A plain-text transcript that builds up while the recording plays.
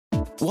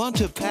Want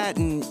to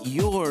patent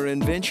your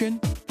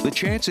invention? The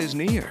chance is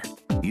near.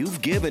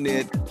 You've given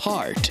it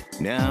heart.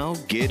 Now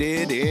get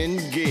it in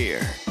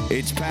gear.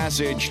 It's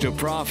Passage to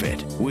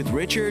Profit with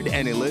Richard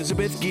and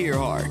Elizabeth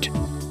Gearhart.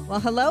 Well,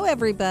 hello,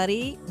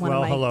 everybody.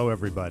 Hello,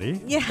 everybody.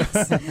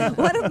 Yes.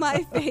 One of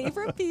my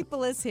favorite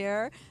people is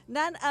here.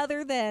 None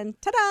other than,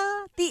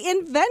 ta-da, the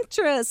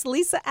inventress,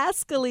 Lisa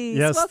Ascalise.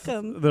 Yes,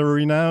 welcome. The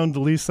renowned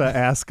Lisa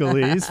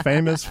Ascalise,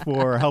 famous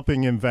for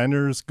helping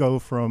inventors go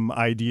from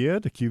idea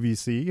to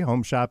QVC,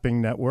 Home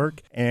Shopping Network,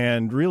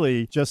 and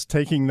really just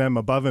taking them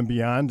above and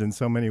beyond in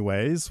so many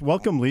ways.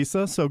 Welcome,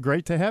 Lisa. So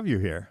great to have you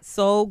here.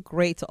 So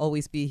great to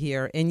always be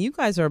here. And you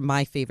guys are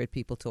my favorite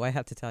people, too, I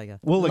have to tell you.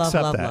 We'll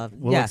accept that. Love.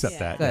 We'll yes. accept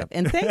that. Good.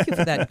 And thank you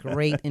for that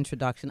great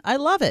introduction. I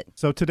love it.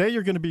 So today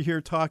you're going to be here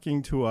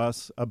talking to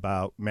us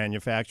about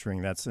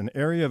manufacturing. That's an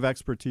area of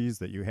expertise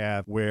that you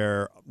have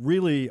where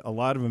really a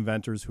lot of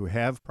inventors who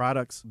have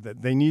products,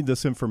 that they need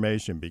this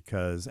information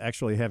because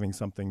actually having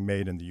something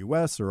made in the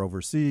U.S. or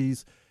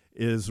overseas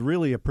is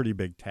really a pretty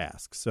big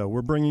task. So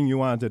we're bringing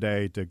you on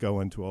today to go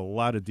into a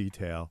lot of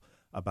detail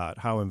about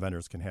how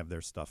inventors can have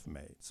their stuff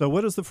made. So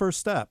what is the first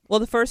step? Well,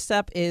 the first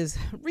step is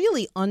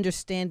really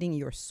understanding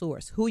your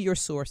source, who your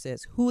source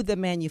is, who the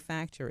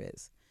manufacturer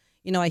is.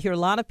 You know, I hear a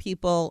lot of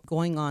people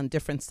going on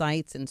different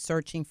sites and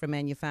searching for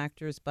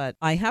manufacturers, but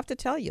I have to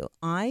tell you,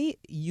 I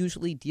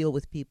usually deal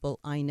with people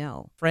I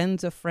know,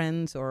 friends of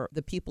friends, or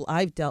the people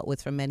I've dealt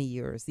with for many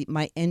years,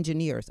 my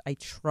engineers. I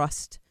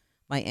trust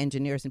my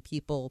engineers and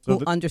people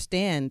who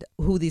understand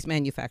who these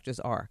manufacturers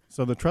are.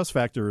 So the trust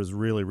factor is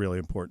really, really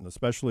important,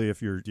 especially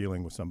if you're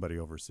dealing with somebody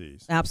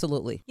overseas.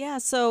 Absolutely. Yeah,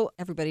 so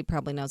everybody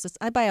probably knows this.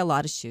 I buy a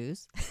lot of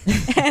shoes.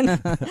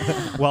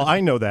 Well,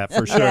 I know that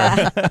for sure.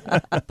 Yeah.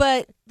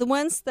 But the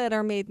ones that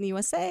are made in the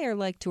USA are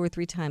like 2 or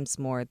 3 times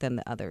more than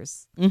the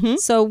others. Mm-hmm.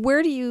 So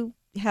where do you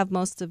have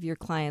most of your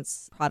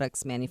clients'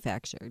 products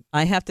manufactured?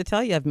 I have to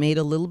tell you, I've made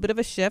a little bit of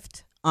a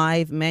shift.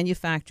 I've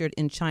manufactured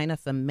in China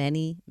for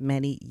many,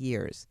 many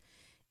years.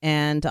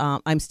 And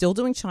I'm still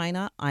doing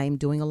China. I'm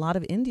doing a lot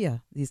of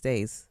India these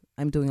days.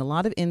 I'm doing a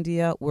lot of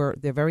India where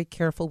they're very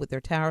careful with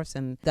their tariffs.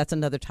 And that's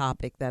another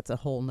topic. That's a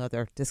whole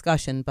nother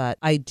discussion. But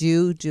I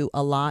do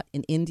a lot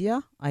in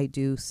India. I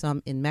do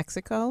some in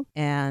Mexico.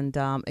 And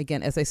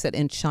again, as I said,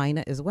 in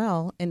China as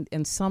well.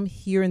 And some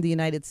here in the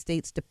United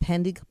States,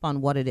 depending upon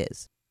what it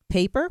is.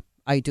 Paper,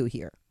 I do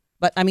here.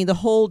 But, I mean, the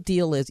whole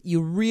deal is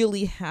you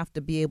really have to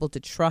be able to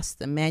trust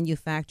the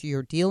manufacturer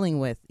you're dealing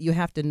with. You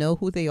have to know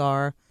who they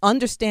are,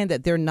 understand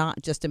that they're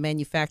not just a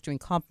manufacturing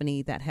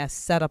company that has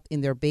set up in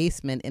their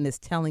basement and is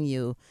telling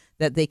you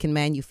that they can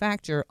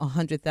manufacture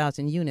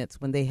 100,000 units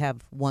when they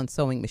have one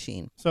sewing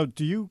machine. So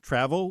do you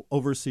travel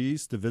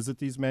overseas to visit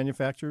these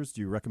manufacturers?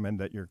 Do you recommend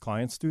that your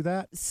clients do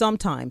that?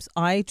 Sometimes.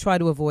 I try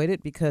to avoid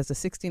it because a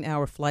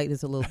 16-hour flight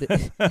is a little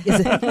bit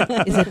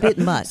is a bit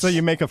much. So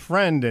you make a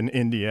friend in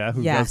India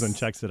who Yes. goes and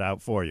checks it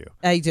out for you.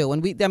 I do.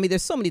 And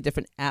there's so many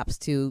different apps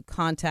to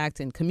contact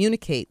and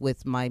communicate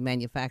with my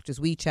manufacturers.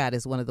 WeChat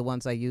is one of the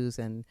ones I use.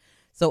 And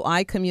so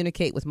I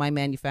communicate with my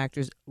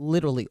manufacturers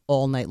literally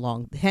all night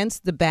long. Hence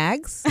the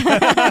bags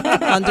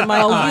under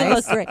my eyes. You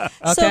look great.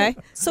 Okay.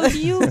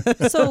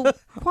 So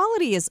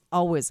quality is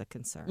always a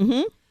concern.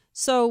 Mm-hmm.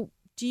 So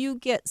do you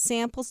get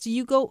samples?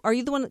 Are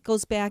you the one that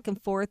goes back and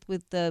forth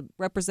with the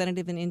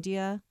representative in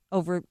India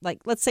over,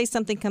 like, let's say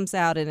something comes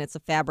out and it's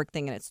a fabric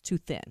thing and it's too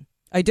thin?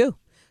 I do.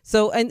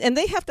 So, and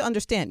they have to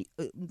understand,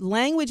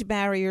 language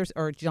barriers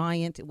are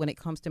giant when it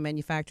comes to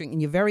manufacturing,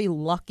 and you're very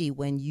lucky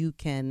when you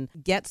can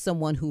get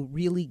someone who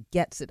really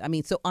gets it. I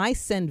mean, so I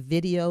send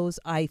videos,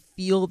 I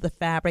feel the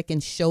fabric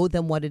and show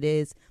them what it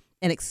is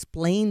and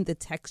explain the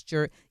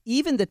texture,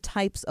 even the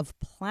types of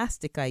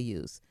plastic I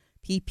use,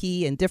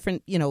 PP and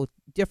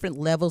different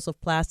levels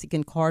of plastic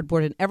and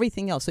cardboard and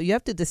everything else. So you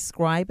have to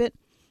describe it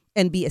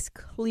and be as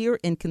clear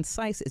and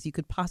concise as you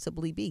could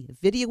possibly be.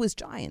 Video is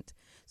giant.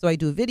 So I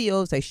do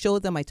videos, I show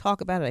them, I talk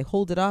about it, I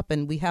hold it up,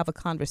 and we have a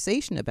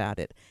conversation about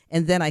it.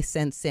 And then I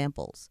send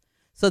samples.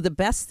 So the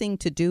best thing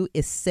to do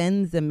is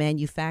send the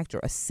manufacturer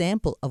a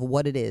sample of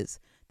what it is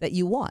that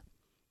you want.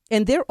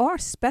 And there are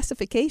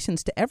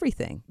specifications to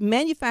everything.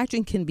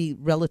 Manufacturing can be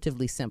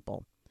relatively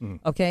simple.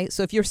 Okay,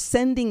 so if you're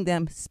sending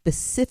them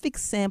specific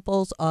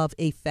samples of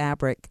a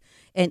fabric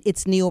and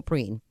it's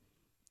neoprene,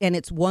 and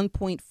it's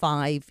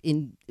 1.5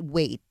 in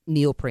weight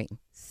neoprene.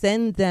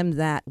 Send them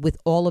that with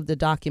all of the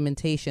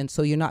documentation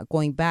so you're not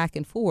going back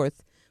and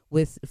forth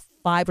with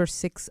 5 or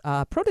 6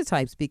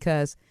 prototypes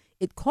because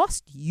it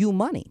costs you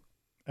money.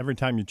 Every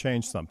time you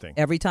change something.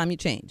 Every time you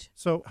change.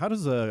 So how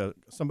does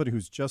somebody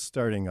who's just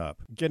starting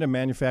up get a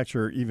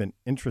manufacturer even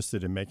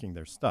interested in making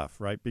their stuff,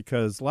 right?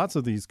 Because lots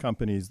of these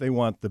companies, they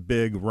want the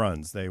big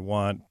runs. They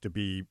want to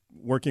be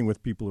working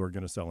with people who are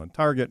going to sell in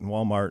Target and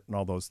Walmart and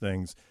all those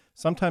things.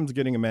 Sometimes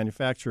getting a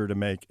manufacturer to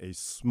make a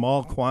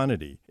small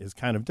quantity is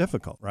kind of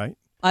difficult, right?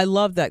 I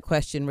love that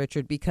question,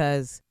 Richard,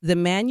 because the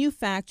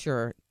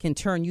manufacturer can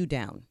turn you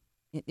down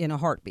in a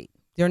heartbeat.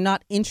 They're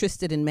not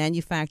interested in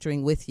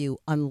manufacturing with you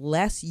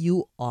unless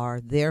you are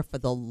there for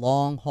the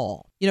long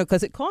haul.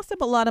 Because it costs them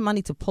a lot of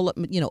money to pull up,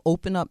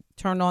 open up,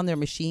 turn on their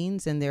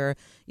machines and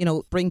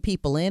bring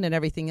people in and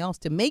everything else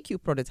to make you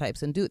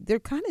prototypes and they're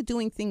kind of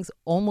doing things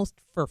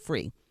almost for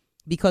free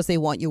because they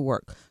want your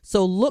work.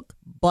 So look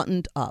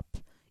buttoned up.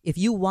 If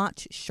you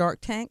watch Shark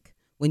Tank,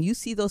 when you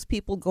see those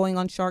people going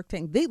on Shark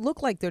Tank, they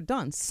look like they're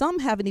done. Some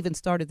haven't even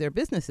started their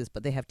businesses,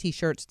 but they have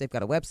T-shirts, they've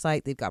got a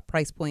website, they've got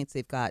price points,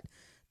 they've got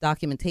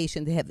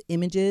documentation, they have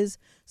images.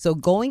 So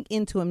going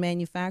into a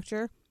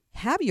manufacturer,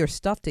 have your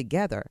stuff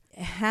together,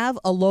 have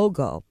a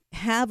logo,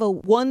 have a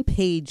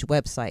one-page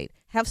website,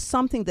 have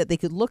something that they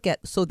could look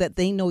at so that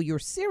they know you're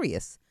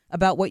serious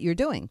about what you're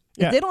doing.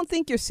 Yeah. If they don't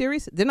think you're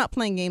serious, they're not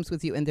playing games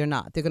with you, and they're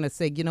not. They're going to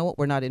say, you know what,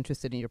 we're not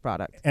interested in your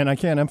product. And I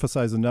can't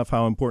emphasize enough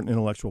how important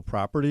intellectual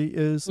property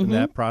is in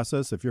that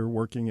process. If you're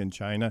working in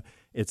China,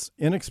 it's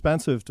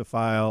inexpensive to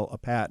file a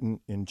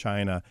patent in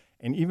China.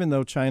 And even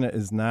though China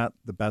is not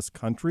the best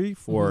country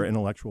for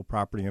intellectual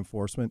property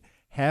enforcement,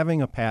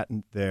 having a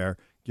patent there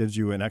gives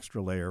you an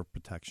extra layer of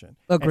protection.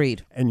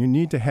 Agreed. And you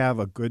need to have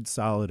a good,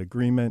 solid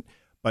agreement.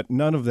 But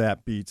none of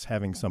that beats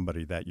having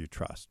somebody that you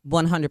trust.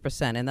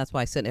 100%. And that's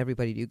why I sent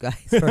everybody to you guys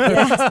first.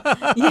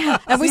 Yeah.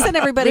 And we sent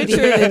everybody to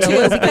you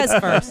too because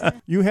first.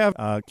 You have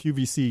a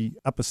QVC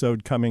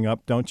episode coming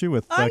up, don't you,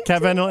 with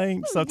Kevin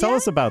Lane? So tell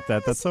us about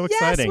that. That's so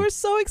exciting. Yes, we're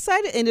so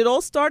excited. And it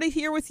all started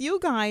here with you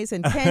guys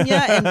in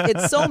Kenya. And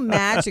it's so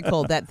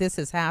magical that this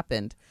has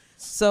happened.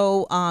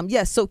 So,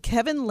 so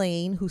Kevin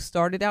Lane, who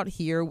started out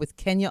here with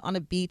Kenya on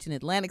a beach in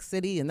Atlantic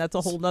City, and that's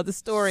a whole nother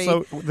story.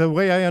 So the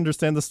way I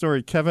understand the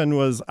story, Kevin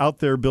was out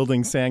there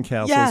building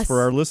sandcastles. Yes. For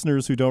our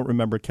listeners who don't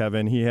remember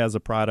Kevin, he has a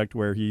product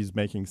where he's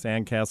making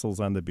sandcastles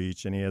on the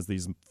beach, and he has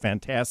these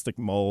fantastic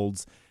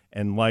molds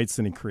and lights,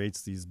 and he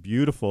creates these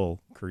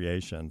beautiful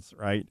creations,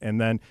 right?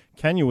 And then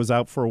Kenya was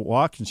out for a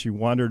walk, and she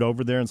wandered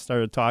over there and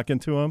started talking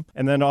to him.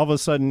 And then all of a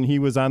sudden, he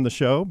was on the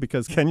show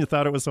because Kenya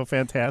thought it was so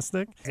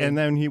fantastic. And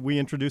then we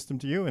introduced him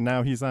to you, and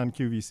now he's on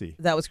QVC.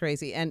 That was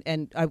crazy.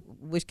 And I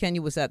wish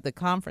Kenya was at the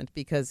conference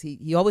because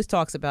he always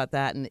talks about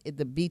that. And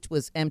the beach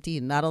was empty,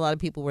 and not a lot of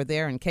people were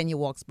there. And Kenya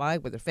walks by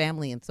with her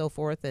family and so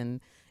forth.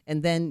 And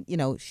then,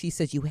 she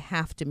says, you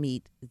have to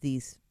meet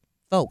these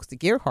folks, the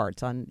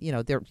Gearharts, on you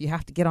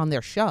have to get on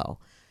their show.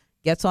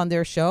 Gets on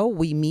their show,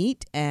 we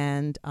meet,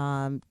 and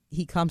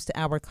he comes to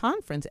our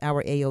conference,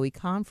 our AOE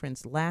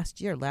conference last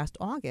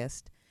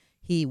August.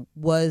 He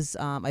was,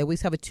 I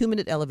always have a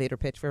 2-minute elevator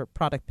pitch for a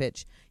product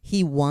pitch.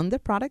 He won the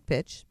product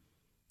pitch.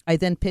 I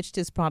then pitched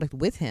his product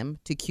with him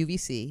to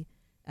QVC.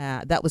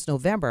 That was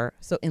November.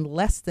 So in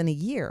less than a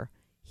year,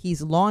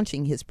 he's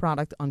launching his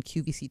product on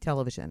QVC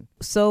television.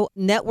 So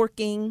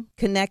networking,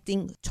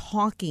 connecting,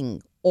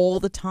 talking all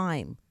the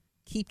time.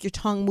 Keep your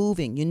tongue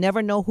moving. You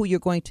never know who you're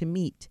going to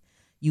meet.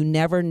 You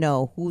never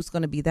know who's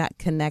going to be that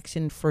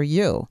connection for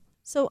you.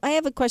 So I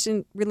have a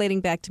question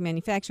relating back to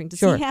manufacturing. Does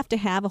Sure. he have to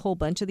have a whole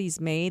bunch of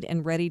these made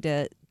and ready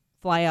to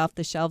fly off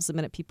the shelves the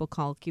minute people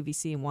call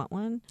QVC and want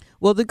one?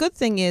 Well, the good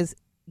thing is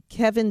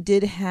Kevin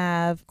did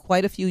have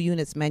quite a few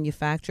units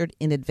manufactured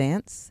in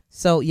advance.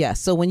 So, yes.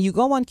 So when you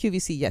go on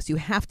QVC, yes, you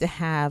have to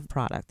have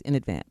product in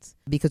advance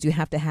because you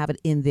have to have it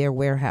in their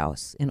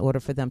warehouse in order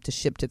for them to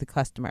ship to the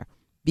customer.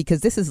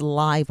 Because this is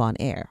live on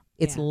air.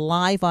 It's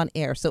live on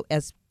air. So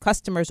as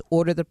customers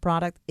order the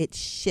product, it's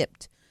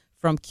shipped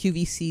from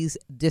QVC's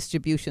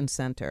distribution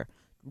center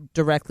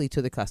directly to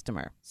the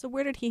customer. So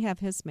where did he have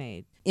his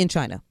made? In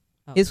China.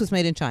 Oh. His was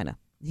made in China.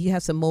 He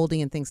has some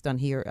molding and things done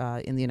here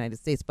in the United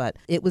States, but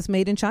it was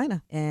made in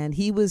China. And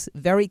he was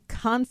very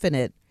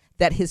confident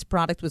that his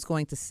product was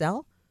going to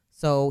sell.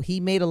 So he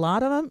made a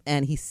lot of them,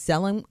 and he's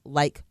selling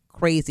like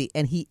crazy.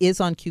 And he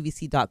is on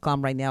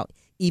QVC.com right now,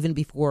 even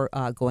before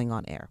going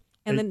on air.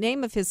 And the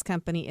name of his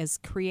company is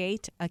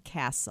Create a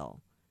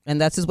Castle.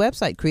 And that's his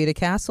website,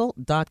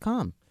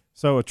 createacastle.com.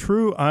 So a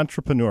true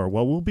entrepreneur.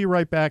 Well, we'll be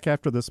right back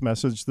after this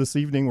message. This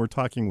evening, we're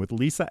talking with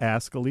Lisa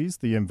Askeles,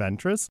 the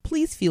inventress.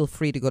 Please feel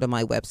free to go to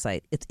my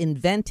website. It's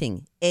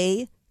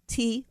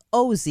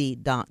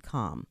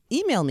inventingatoz.com.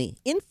 Email me,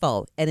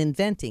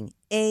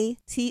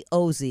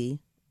 info@inventingatoz.com.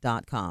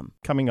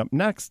 Coming up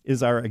next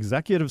is our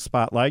Executive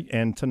Spotlight,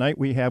 and tonight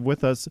we have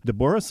with us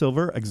Deborah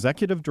Silver,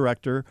 Executive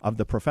Director of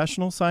the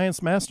Professional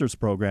Science Master's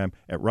Program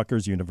at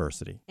Rutgers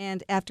University.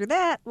 And after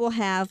that, we'll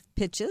have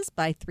pitches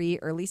by 3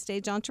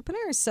 early-stage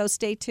entrepreneurs. So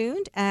stay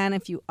tuned. And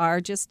if you are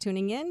just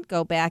tuning in,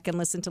 go back and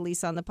listen to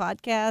Lisa on the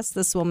podcast.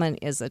 This woman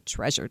is a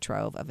treasure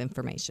trove of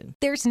information.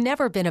 There's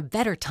never been a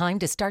better time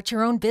to start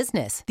your own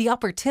business. The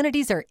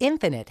opportunities are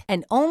infinite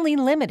and only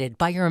limited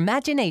by your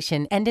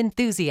imagination and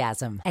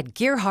enthusiasm. At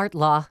Gearhart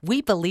Law Law,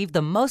 we believe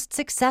the most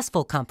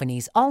successful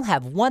companies all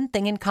have one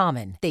thing in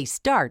common. They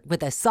start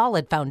with a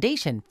solid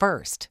foundation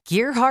first.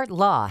 Gearhart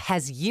Law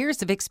has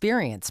years of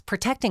experience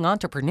protecting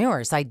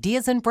entrepreneurs'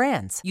 ideas and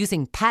brands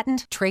using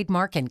patent,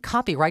 trademark, and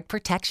copyright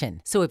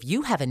protection. So if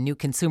you have a new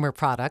consumer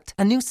product,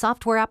 a new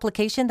software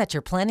application that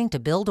you're planning to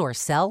build or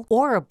sell,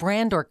 or a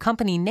brand or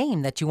company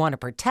name that you want to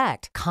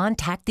protect,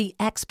 contact the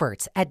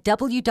experts at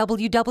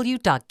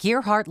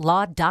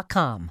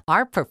www.gearhartlaw.com.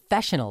 Our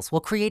professionals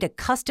will create a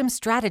custom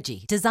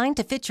strategy designed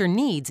to fit your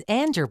needs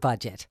and your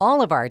budget.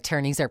 All of our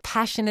attorneys are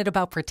passionate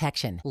about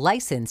protection,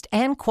 licensed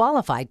and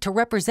qualified to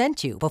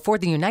represent you before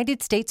the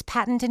United States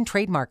Patent and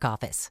Trademark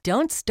Office.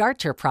 Don't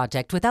start your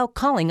project without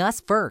calling us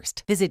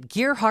first. Visit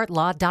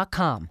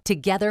GearhartLaw.com.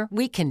 Together,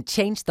 we can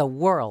change the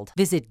world.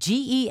 Visit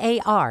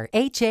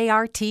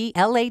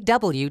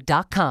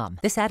GearhartLaw.com.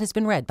 This ad has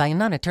been read by a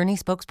non-attorney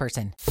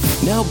spokesperson.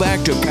 Now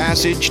back to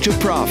Passage to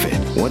Profit.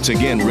 Once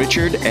again,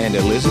 Richard and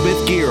Elizabeth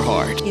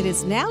Gearhart. It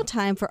is now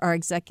time for our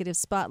executive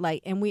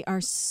spotlight, and we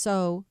are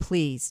so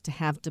pleased to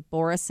have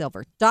Deborah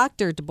Silver,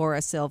 Dr.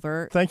 Deborah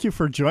Silver. Thank you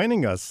for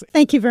joining us.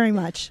 Thank you very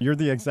much. You're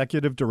the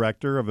executive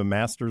director of a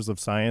Master's of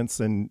Science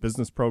in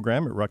Business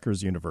program at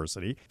Rutgers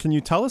University. Can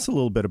you tell us a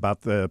little bit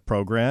about the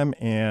program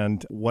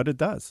and what it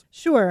does?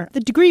 Sure.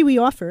 The degree we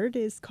offered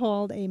is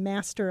called a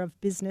Master of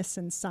Business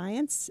and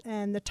Science,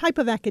 and the type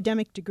of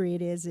academic degree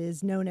it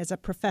is known as a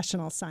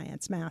Professional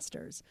Science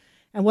Master's.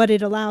 And what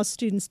it allows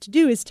students to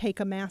do is take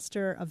a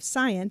Master of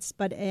Science,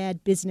 but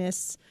add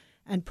business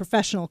and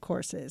professional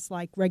courses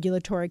like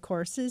regulatory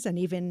courses and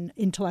even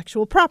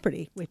intellectual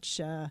property, which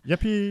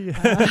Yippee!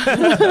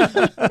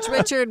 Which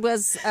Richard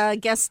was a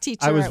guest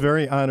teacher. I was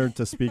very honored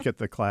to speak at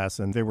the class,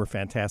 and they were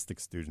fantastic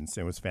students.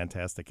 It was a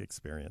fantastic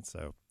experience,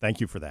 so thank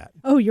you for that.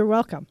 Oh, you're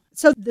welcome.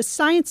 So the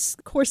science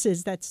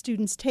courses that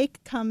students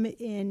take come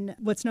in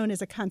what's known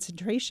as a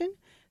concentration.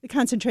 The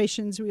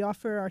concentrations we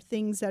offer are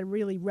things that are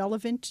really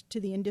relevant to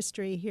the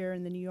industry here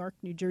in the New York,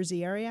 New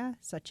Jersey area,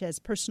 such as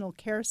personal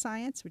care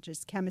science, which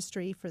is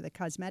chemistry for the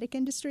cosmetic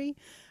industry,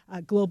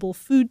 global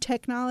food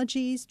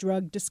technologies,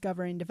 drug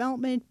discovery and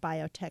development,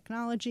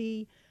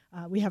 biotechnology.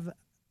 We have a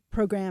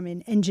program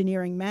in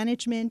engineering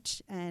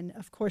management, and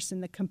of course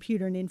in the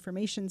computer and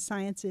information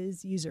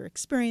sciences, user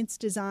experience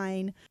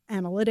design,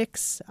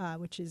 analytics,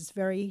 which is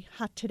very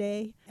hot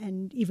today,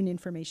 and even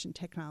information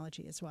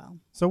technology as well.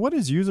 So what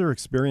is user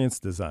experience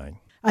design?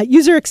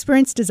 User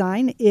experience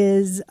design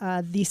is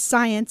the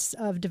science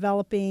of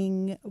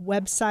developing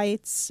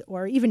websites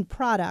or even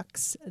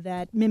products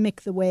that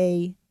mimic the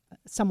way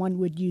someone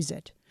would use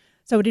it.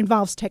 So it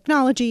involves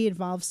technology, it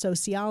involves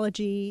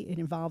sociology, it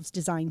involves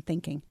design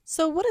thinking.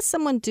 So what does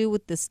someone do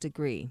with this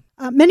degree?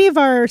 Many of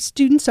our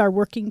students are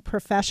working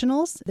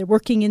professionals. They're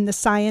working in the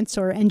science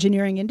or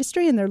engineering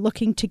industry, and they're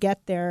looking to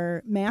get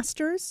their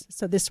master's.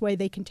 So this way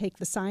they can take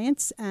the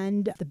science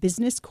and the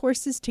business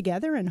courses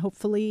together and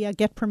hopefully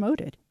get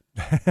promoted.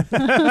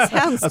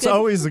 Sounds That's good.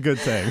 always a good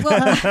thing. Well,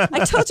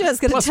 I told you I was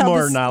going to Plus tell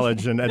more this.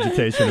 knowledge and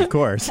education, of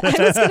course. I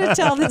was going to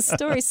tell this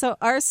story. So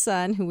our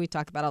son, who we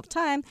talk about all the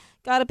time,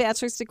 got a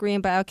bachelor's degree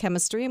in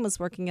biochemistry and was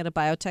working at a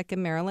biotech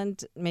in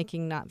Maryland,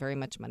 making not very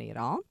much money at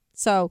all.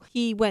 So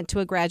he went to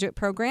a graduate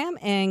program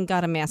and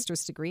got a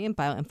master's degree in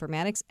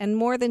bioinformatics and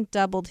more than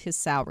doubled his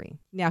salary.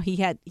 Now,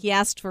 he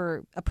asked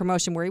for a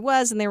promotion where he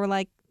was, and they were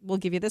like, we'll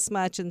give you this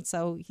much. And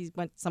so he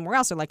went somewhere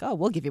else. They're like, oh,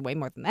 we'll give you way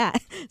more than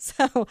that.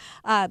 So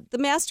the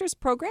master's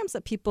programs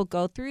that people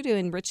go through to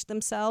enrich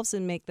themselves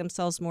and make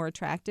themselves more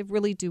attractive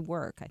really do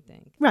work, I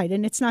think. Right.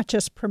 And it's not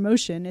just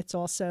promotion. It's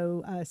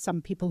also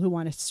some people who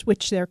want to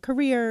switch their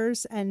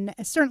careers. And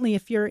certainly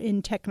if you're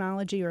in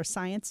technology or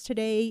science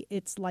today,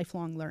 it's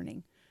lifelong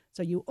learning.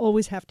 So you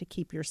always have to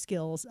keep your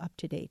skills up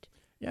to date.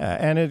 Yeah,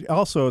 and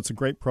it's a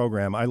great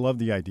program. I love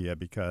the idea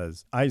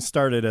because I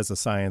started as a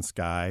science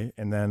guy,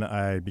 and then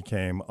I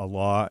became a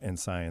law and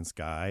science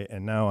guy,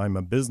 and now I'm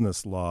a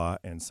business law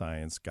and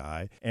science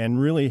guy. And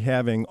really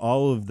having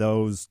all of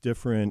those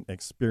different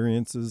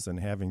experiences and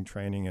having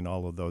training in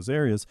all of those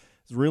areas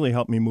has really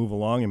helped me move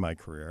along in my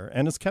career,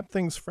 and it's kept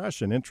things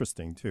fresh and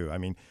interesting too. I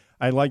mean,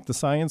 I like the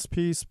science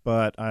piece,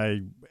 but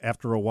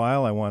after a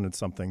while I wanted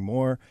something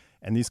more.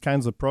 And these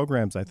kinds of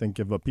programs, I think,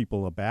 give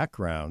people a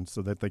background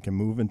so that they can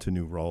move into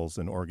new roles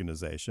in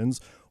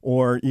organizations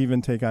or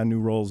even take on new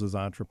roles as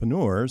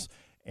entrepreneurs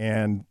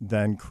and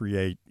then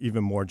create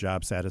even more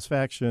job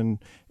satisfaction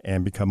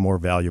and become more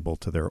valuable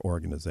to their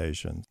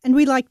organization. And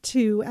we like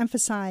to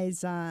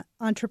emphasize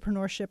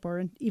entrepreneurship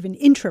or even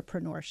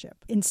intrapreneurship.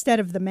 Instead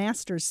of the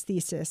master's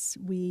thesis,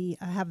 we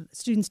have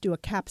students do a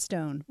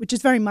capstone, which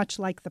is very much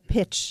like the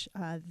pitch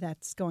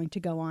that's going to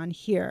go on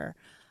here.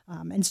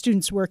 And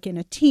students work in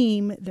a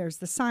team. There's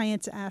the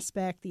science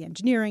aspect, the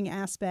engineering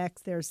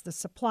aspect, there's the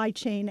supply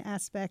chain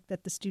aspect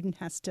that the student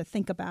has to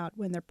think about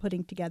when they're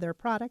putting together a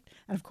product,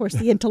 and of course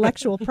the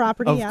intellectual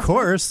property aspect. Of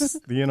course,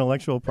 the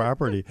intellectual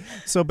property.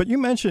 So, but you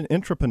mentioned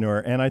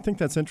Intrapreneur, and I think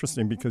that's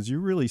interesting because you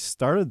really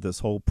started this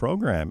whole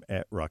program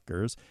at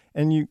Rutgers,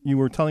 and you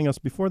were telling us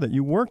before that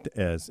you worked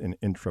as an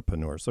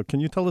intrapreneur. So can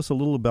you tell us a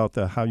little about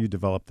how you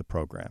developed the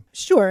program?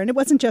 Sure, and it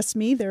wasn't just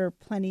me. There are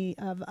plenty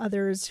of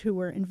others who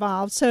were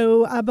involved.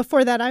 So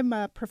before that, I'm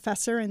a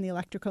professor in the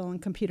electrical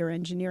and computer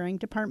engineering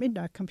department,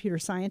 a computer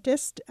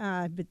scientist.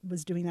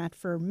 Was doing that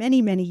for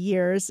many, many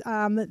years.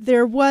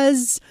 There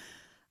was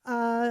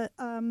a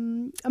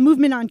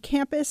movement on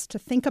campus to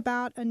think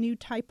about a new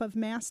type of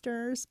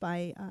master's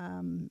by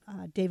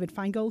David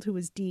Feingold, who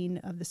was dean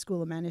of the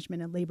School of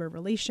Management and Labor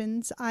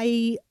Relations.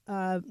 I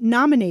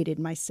nominated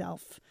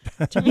myself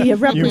to be a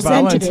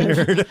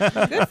representative. You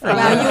volunteered.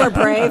 Wow, you were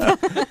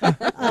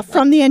brave.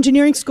 From the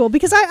engineering school,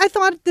 because I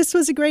thought this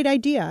was a great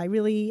idea. I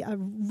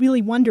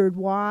really wondered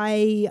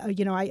why,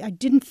 I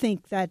didn't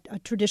think that a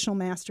traditional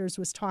master's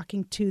was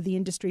talking to the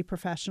industry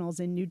professionals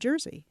in New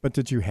Jersey. But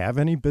did you have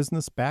any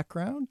business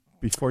background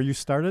before you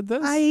started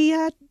this?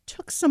 I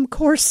took some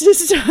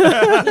courses.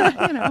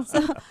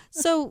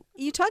 So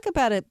you talk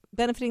about it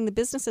benefiting the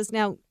businesses.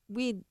 Now,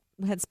 we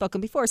had spoken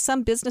before,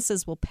 some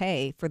businesses will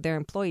pay for their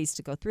employees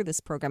to go through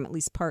this program, at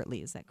least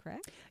partly. Is that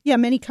correct? Yeah,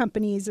 many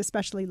companies,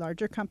 especially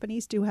larger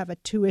companies, do have a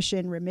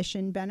tuition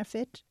remission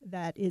benefit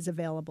that is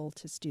available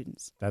to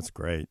students. That's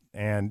great.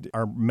 And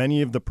are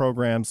many of the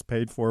programs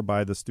paid for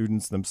by the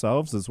students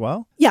themselves as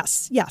well?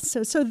 Yes.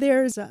 So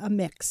there's a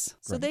mix.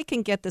 So they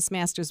can get this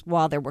master's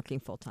while they're working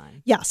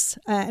full-time? Yes,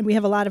 and we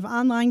have a lot of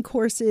online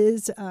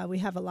courses. We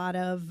have a lot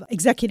of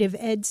executive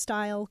ed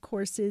style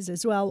courses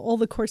as well. All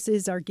the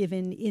courses are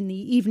given in the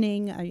evening.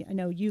 I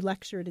know you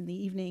lectured in the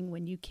evening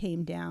when you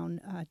came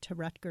down to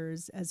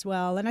Rutgers as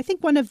well. And I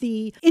think one of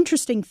the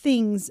interesting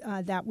things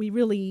that we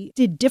really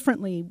did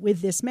differently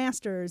with this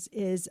master's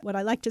is what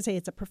I like to say,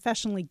 it's a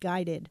professionally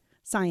guided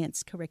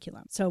science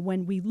curriculum. So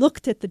when we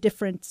looked at the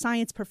different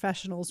science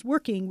professionals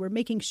working, we're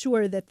making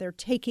sure that they're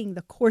taking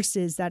the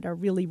courses that are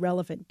really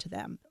relevant to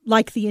them,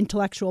 like the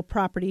intellectual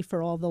property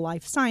for all the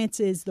life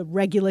sciences, the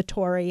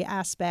regulatory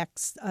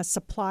aspects,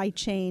 supply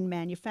chain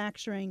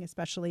manufacturing,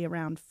 especially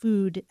around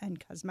food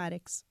and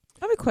cosmetics.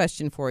 I have a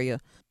question for you.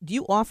 Do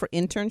you offer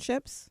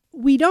internships?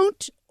 We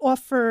don't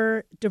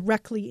offer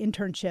directly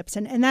internships,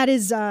 and that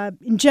is,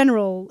 in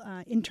general,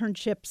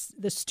 internships,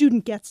 the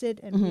student gets it,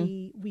 and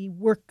we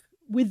work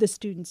with the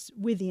students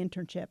with the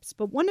internships.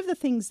 But one of the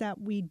things that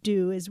we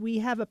do is we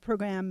have a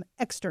program,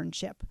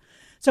 externship.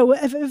 So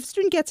if a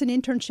student gets an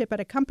internship at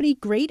a company,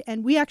 great.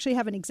 And we actually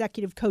have an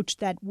executive coach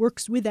that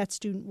works with that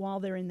student while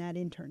they're in that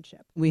internship.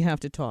 We have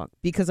to talk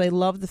because I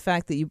love the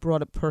fact that you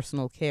brought up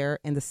personal care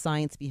and the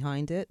science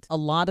behind it. A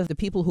lot of the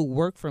people who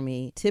work for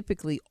me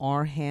typically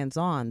are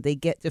hands-on. They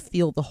get to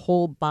feel the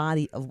whole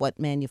body of what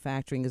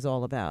manufacturing is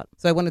all about.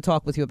 So I want to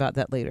talk with you about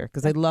that later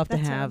because I'd love to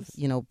have,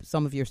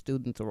 some of your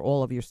students or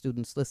all of your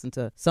students listen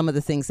to some of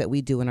the things that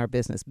we do in our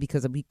business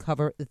because we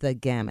cover the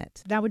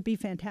gamut. That would be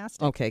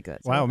fantastic. Okay, good.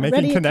 Wow,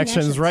 making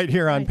connections right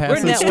here on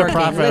Passage to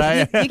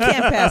Profit. You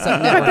can't pass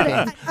up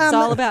networking. It's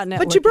all about networking.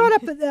 But you brought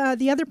up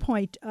the other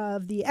point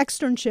of the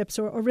externships,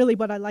 or really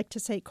what I like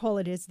to call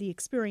it is the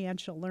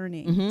experiential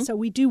learning. Mm-hmm. So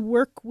we do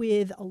work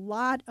with a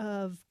lot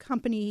of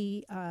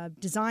company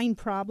design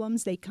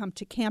problems. They come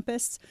to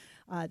campus.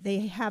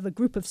 They have a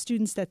group of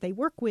students that they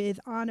work with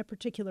on a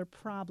particular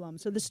problem.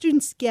 So the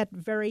students get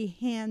very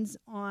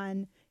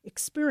hands-on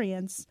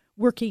experience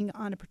working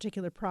on a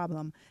particular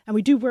problem. And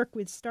we do work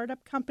with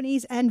startup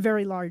companies and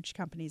very large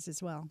companies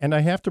as well. And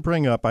I have to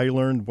bring up, I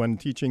learned when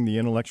teaching the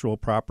intellectual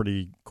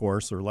property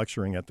course or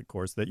lecturing at the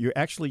course that you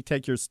actually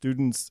take your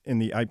students in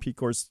the IP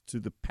course to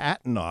the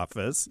patent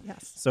office.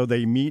 Yes. So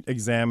they meet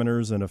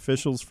examiners and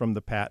officials from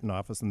the patent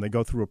office and they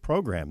go through a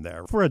program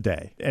there for a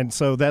day. And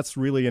so that's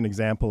really an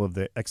example of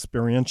the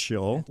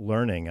experiential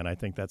learning. And I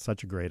think that's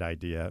such a great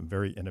idea,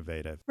 very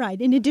innovative.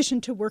 Right. In addition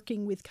to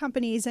working with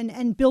companies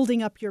and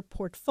building up your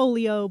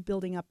portfolio,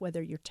 building up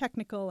whether your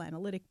technical,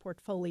 analytic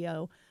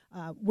portfolio,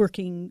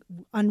 working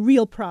on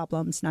real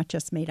problems, not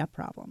just made-up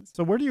problems.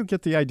 So where do you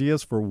get the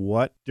ideas for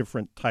what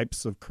different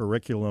types of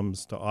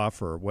curriculums to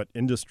offer, what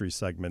industry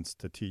segments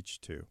to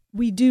teach to?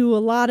 We do a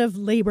lot of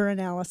labor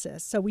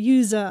analysis. So we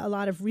use a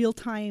lot of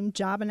real-time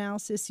job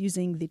analysis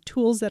using the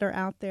tools that are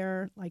out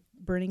there, like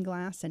Burning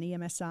Glass and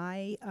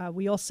EMSI.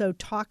 We also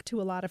talk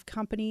to a lot of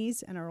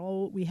companies, and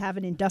we have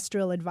an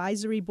industrial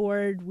advisory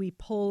board. We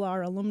pull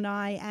our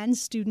alumni and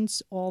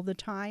students all the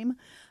time.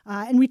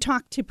 And we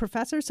talk to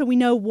professors so we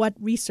know what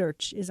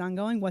research is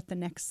ongoing, what the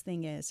next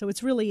thing is. So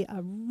it's really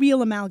a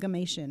real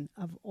amalgamation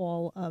of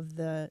all of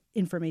the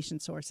information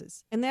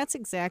sources. And that's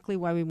exactly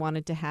why we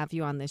wanted to have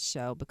you on this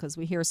show, because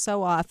we hear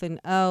so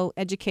often,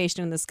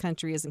 education in this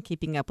country isn't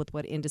keeping up with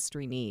what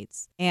industry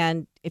needs.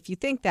 And If you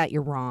think that,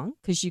 you're wrong,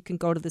 because you can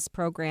go to this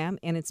program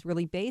and it's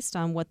really based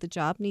on what the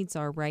job needs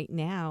are right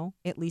now,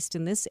 at least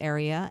in this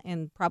area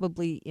and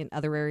probably in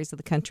other areas of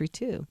the country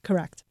too.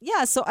 Correct.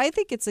 Yeah, so I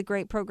think it's a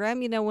great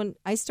program. You know, when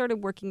I started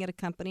working at a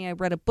company, I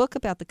read a book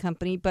about the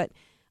company, but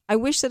I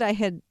wish that I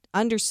had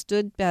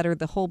understood better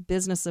the whole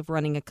business of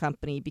running a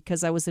company,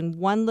 because I was in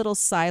one little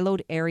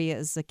siloed area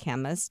as a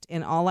chemist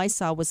and all I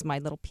saw was my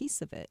little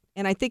piece of it.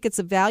 And I think it's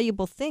a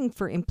valuable thing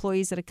for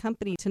employees at a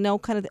company to know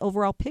kind of the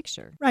overall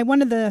picture. Right.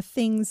 One of the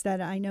things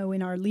that I know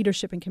in our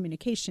leadership and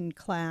communication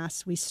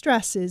class we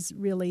stress is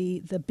really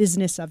the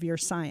business of your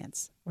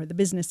science or the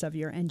business of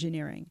your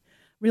engineering,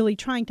 really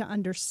trying to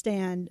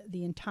understand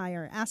the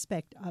entire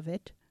aspect of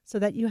it, so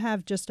that you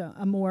have just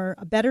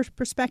a better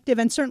perspective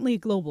and certainly a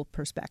global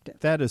perspective.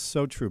 That is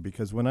so true,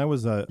 because when I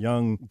was a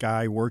young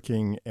guy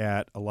working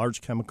at a large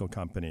chemical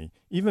company,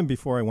 even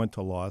before I went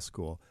to law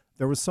school,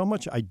 there was so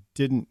much I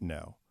didn't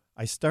know.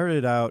 I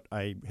started out,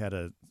 I had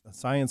a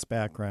science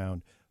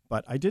background,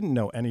 but I didn't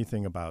know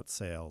anything about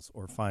sales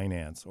or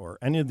finance or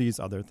any of these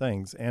other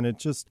things. And it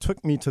just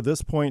took me to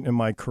this point in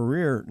my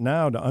career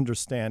now to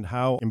understand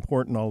how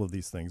important all of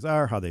these things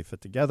are, how they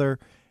fit together.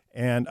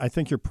 And I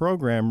think your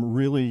program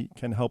really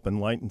can help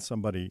enlighten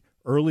somebody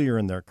earlier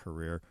in their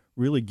career,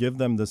 really give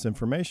them this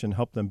information,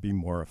 help them be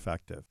more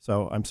effective.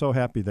 So I'm so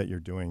happy that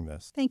you're doing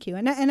this. Thank you.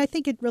 And I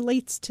think it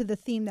relates to the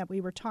theme that we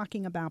were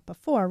talking about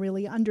before,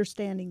 really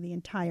understanding the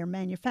entire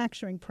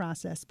manufacturing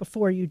process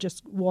before you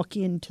just walk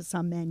into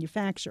some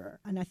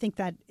manufacturer. And I think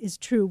that is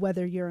true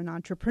whether you're an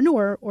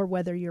entrepreneur or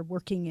whether you're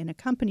working in a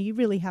company. You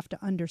really have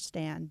to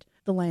understand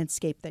the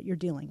landscape that you're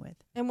dealing with.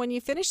 And when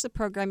you finish the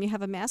program, you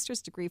have a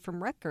master's degree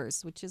from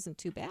Rutgers, which isn't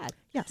too bad.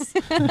 Yes.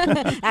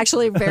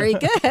 Actually, very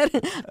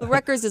good.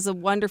 Rutgers is a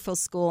wonderful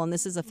school, and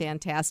this is a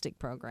fantastic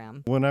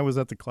program. When I was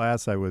at the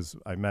class, I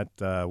met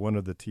one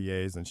of the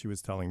TAs, and she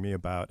was telling me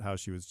about how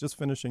she was just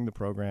finishing the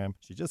program.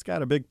 She just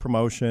got a big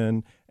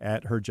promotion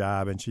at her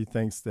job, and she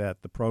thinks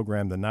that the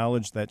program, the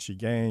knowledge that she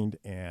gained,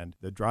 and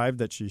the drive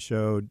that she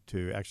showed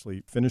to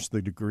actually finish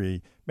the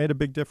degree made a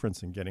big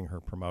difference in getting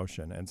her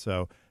promotion. And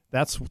so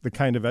that's the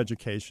kind of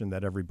education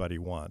that everybody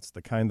wants,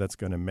 the kind that's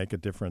going to make a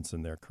difference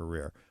in their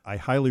career. I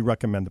highly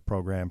recommend the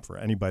program for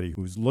anybody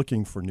who's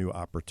looking for new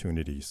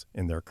opportunities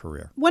in their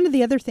career. One of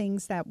the other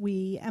things that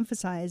we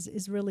emphasize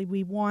is really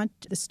we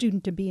want the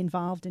student to be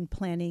involved in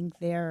planning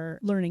their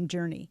learning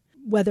journey,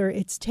 whether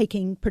it's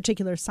taking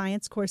particular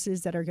science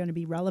courses that are going to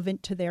be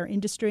relevant to their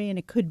industry. And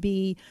it could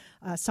be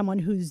someone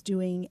who's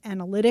doing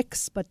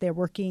analytics, but they're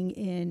working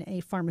in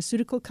a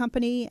pharmaceutical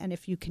company. And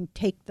if you can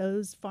take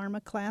those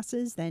pharma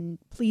classes, then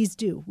please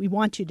do. We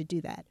want you to do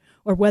that.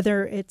 Or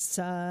whether it's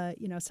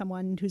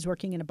someone who's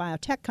working in a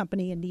biotech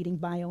company and needing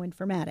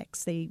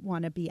bioinformatics. They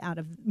want to be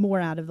more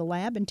out of the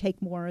lab and take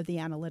more of the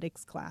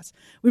analytics class.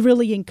 We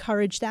really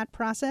encourage that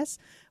process.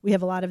 We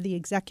have a lot of the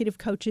executive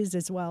coaches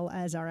as well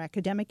as our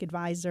academic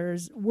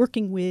advisors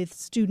working with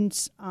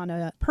students on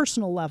a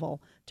personal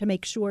level to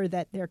make sure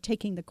that they're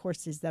taking the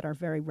courses that are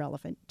very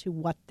relevant to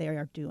what they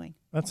are doing.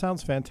 That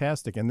sounds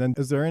fantastic. And then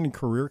is there any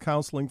career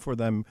counseling for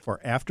them for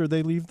after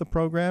they leave the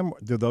program?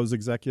 Do those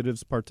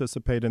executives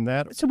participate in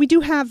that? So we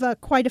do have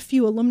quite a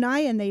few alumni,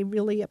 and they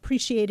really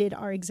appreciated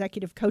our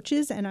executive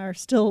coaches and are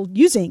still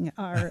using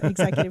our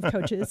executive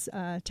coaches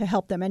to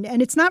help them.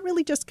 And it's not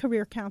really just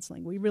career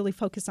counseling. We really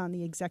focus on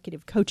the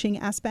executive coaching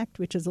aspect,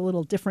 which is a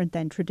little different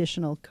than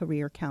traditional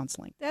career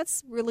counseling.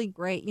 That's really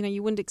great. You know,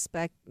 you wouldn't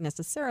expect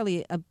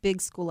necessarily a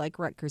big school like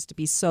Rutgers to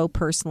be so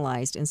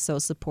personalized and so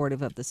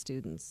supportive of the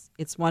students.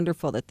 It's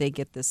wonderful that they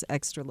get this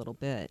extra little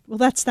bit. Well,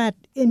 that's that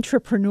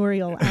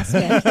entrepreneurial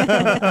aspect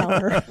of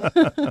our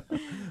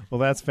Well,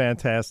 that's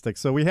fantastic.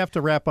 So we have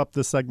to wrap up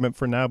this segment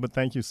for now, but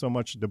thank you so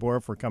much, Deborah,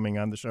 for coming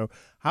on the show.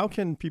 How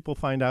can people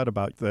find out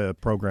about the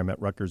program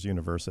at Rutgers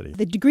University?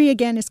 The degree,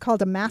 again, is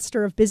called a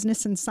Master of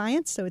Business and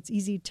Science, so it's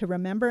easy to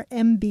remember,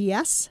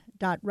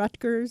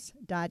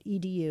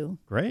 mbs.rutgers.edu.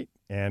 Great.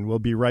 And we'll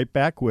be right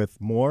back with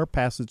more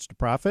Passage to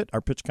Profit. Our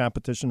pitch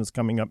competition is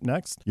coming up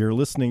next. You're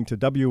listening to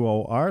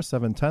WOR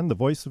 710, the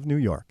voice of New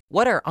York.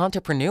 What are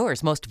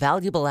entrepreneurs' most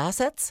valuable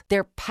assets?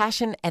 Their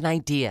passion and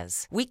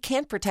ideas. We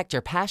can't protect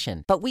your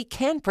passion, but we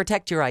can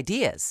protect your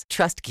ideas.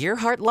 Trust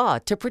Gearhart Law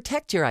to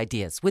protect your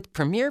ideas with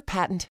premier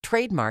patent,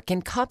 trademark,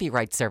 and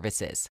copyright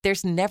services.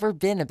 There's never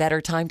been a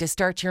better time to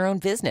start your own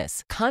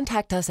business.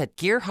 Contact us at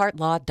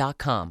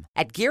GearhartLaw.com.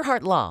 At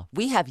Gearhart Law,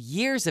 we have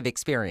years of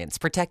experience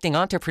protecting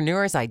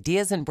entrepreneurs'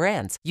 ideas and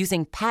brands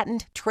using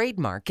patent,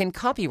 trademark, and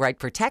copyright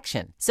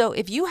protection. So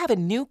if you have a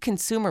new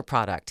consumer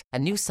product, a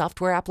new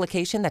software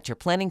application that you're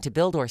planning to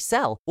build or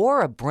sell,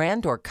 or a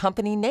brand or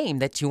company name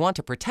that you want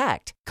to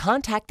protect,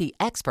 contact the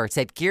experts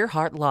at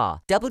Gearhart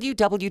Law.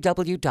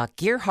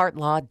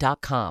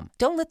 www.gearhartlaw.com.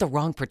 Don't let the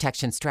wrong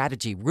protection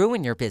strategy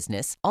ruin your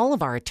business. All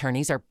of our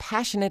attorneys are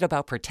passionate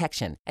about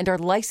protection and are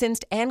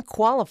licensed and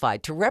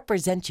qualified to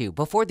represent you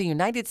before the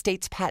United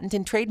States Patent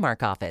and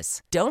Trademark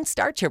Office. Don't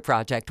start your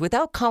project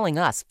without calling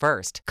us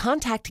first.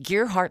 Contact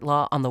Gearhart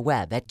Law on the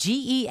web at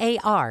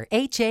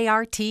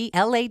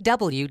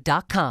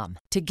GearHartLaw.com.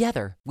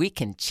 Together, we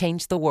can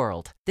change the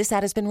world. This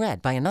ad has been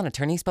read by a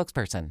non-attorney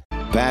spokesperson.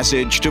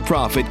 Passage to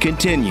Profit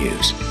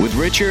continues with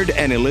Richard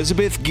and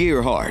Elizabeth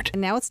Gearhart.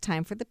 And now it's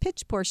time for the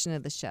pitch portion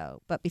of the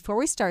show. But before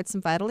we start, some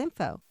vital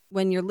info.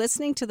 When you're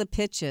listening to the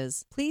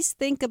pitches, please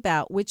think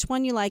about which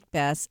one you like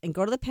best and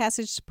go to the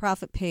Passage to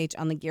Profit page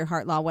on the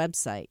Gearhart Law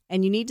website.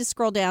 And you need to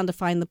scroll down to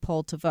find the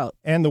poll to vote.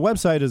 And the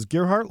website is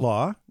Gearhart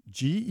Law,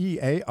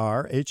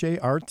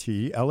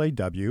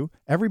 GearhartLaw.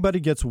 Everybody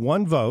gets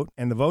one vote,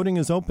 and the voting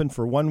is open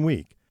for 1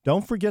 week.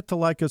 Don't forget to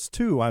like us,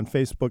 too, on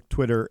Facebook,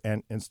 Twitter,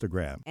 and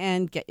Instagram.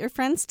 And get your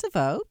friends to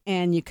vote.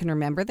 And you can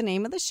remember the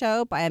name of the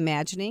show by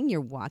imagining you're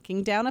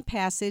walking down a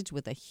passage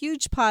with a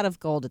huge pot of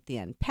gold at the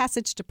end.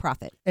 Passage to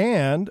Profit.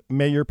 And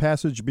may your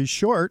passage be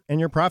short and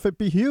your profit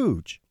be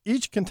huge.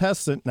 Each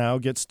contestant now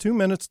gets 2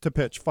 minutes to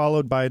pitch,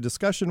 followed by a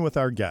discussion with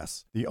our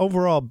guests. The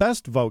overall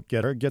best vote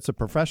getter gets a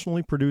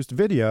professionally produced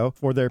video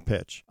for their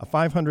pitch, a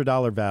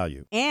 $500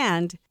 value.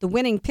 And the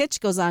winning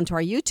pitch goes on to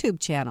our YouTube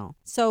channel.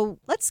 So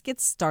let's get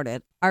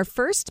started. Our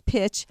first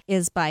pitch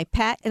is by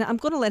Pat, and I'm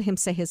going to let him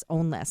say his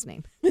own last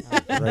name.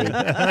 Great.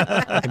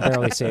 I can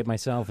barely say it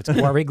myself. It's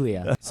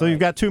Guariglia. So you've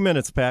got 2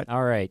 minutes, Pat.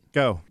 All right.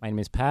 Go. My name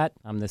is Pat.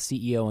 I'm the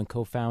CEO and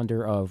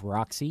co-founder of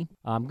Roxy.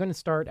 I'm going to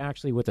start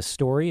actually with a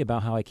story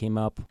about how I came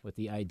up with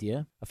the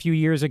idea. A few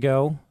years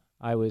ago,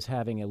 I was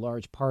having a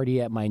large party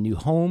at my new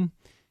home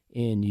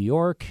in New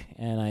York,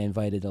 and I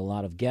invited a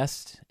lot of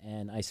guests,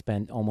 and I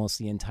spent almost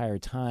the entire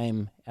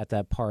time at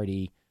that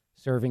party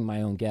serving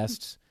my own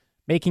guests,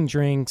 making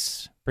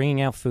drinks,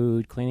 bringing out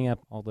food, cleaning up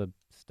all the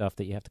stuff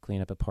that you have to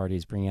clean up at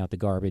parties, bringing out the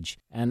garbage.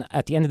 And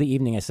at the end of the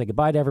evening, I said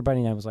goodbye to everybody,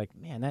 and I was like,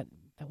 man, that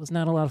was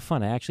not a lot of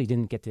fun. I actually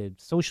didn't get to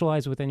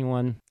socialize with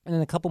anyone. And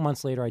then a couple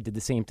months later, I did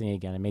the same thing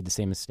again. I made the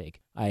same mistake.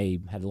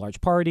 I had a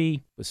large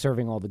party, was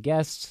serving all the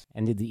guests,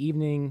 ended the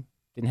evening,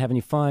 didn't have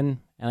any fun.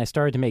 And I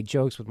started to make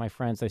jokes with my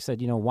friends. I said,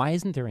 why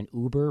isn't there an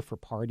Uber for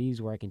parties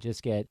where I can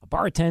just get a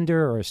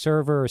bartender or a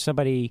server or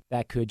somebody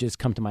that could just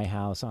come to my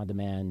house on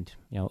demand,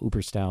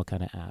 Uber style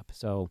kind of app.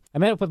 So I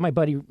met up with my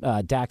buddy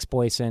Dax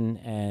Boyson,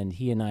 and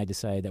he and I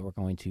decided that we're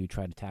going to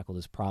try to tackle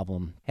this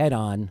problem head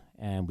on,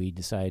 and we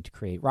decided to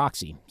create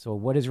Roxy. So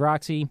what is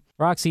Roxy?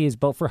 Roxy is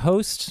built for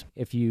hosts.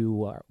 If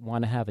you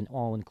want to have an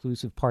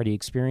all-inclusive party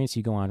experience,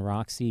 you go on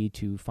Roxy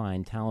to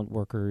find talent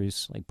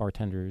workers like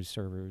bartenders,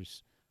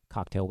 servers,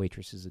 cocktail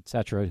waitresses,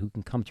 etc., who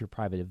can come to your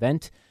private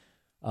event.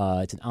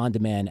 It's an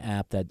on-demand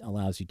app that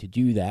allows you to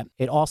do that.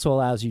 It also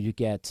allows you to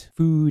get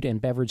food and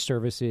beverage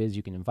services.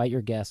 You can invite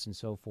your guests and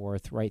so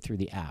forth right through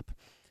the app.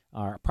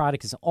 Our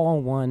product is an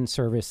all-in-one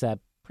service that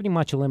pretty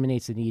much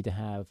eliminates the need to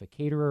have a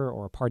caterer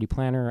or a party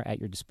planner at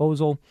your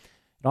disposal.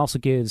 It also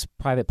gives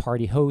private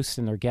party hosts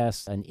and their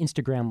guests an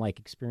Instagram-like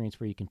experience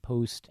where you can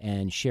post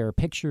and share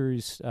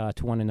pictures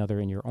to one another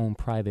in your own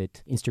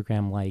private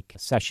Instagram-like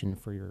session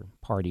for your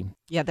party.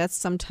 Yeah, that's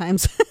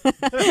sometimes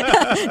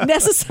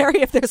necessary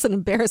if there's an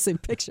embarrassing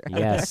picture.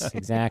 Yes,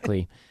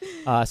 exactly.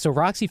 So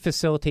Roxy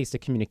facilitates the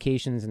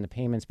communications and the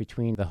payments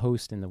between the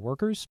host and the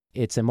workers.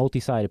 It's a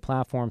multi-sided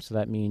platform, so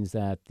that means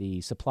that the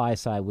supply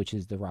side, which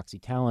is the Roxy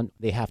Talent,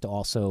 they have to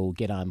also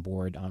get on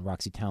board on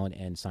Roxy Talent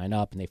and sign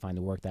up, and they find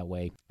the work that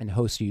way. And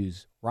hosts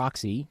use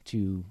Roxy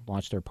to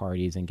launch their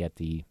parties and get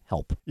the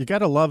help. You got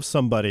to love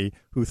somebody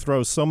who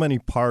throws so many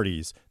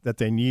parties that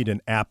they need an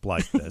app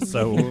like this.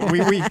 So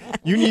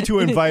you need to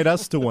invite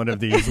us to one of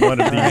these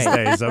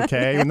days,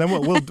 okay? And then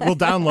we'll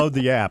download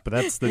the app.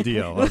 That's the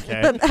deal,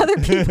 okay? But other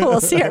people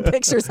will see our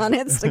pictures on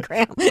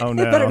Instagram. Oh,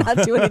 no. You better not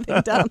do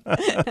anything dumb.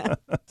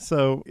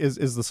 So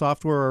is the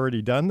software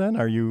already done then?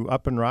 Are you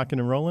up and rocking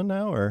and rolling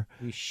now? Or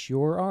We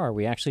sure are.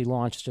 We actually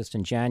launched just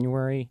in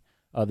January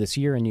this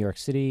year in New York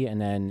City, and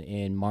then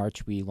in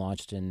March we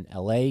launched in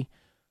LA.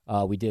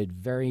 We did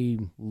very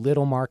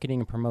little marketing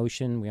and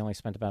promotion. We only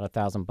spent about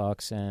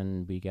 $1,000,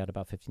 and we got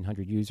about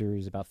 1,500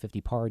 users, about 50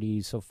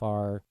 parties so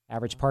far.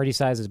 Average party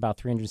size is about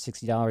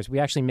 $360. We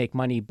actually make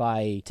money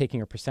by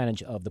taking a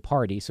percentage of the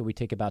party, so we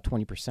take about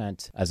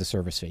 20% as a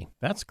service fee.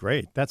 That's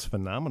great. That's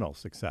phenomenal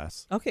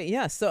success. Okay,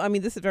 yeah. So,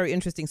 this is very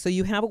interesting. So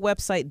you have a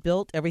website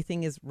built,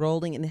 everything is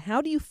rolling, and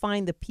how do you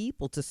find the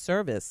people to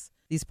service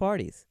these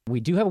parties? We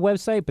do have a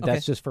website, but Okay.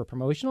 that's just for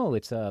promotional.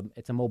 It's a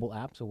mobile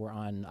app, so we're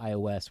on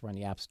iOS, we're on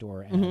the App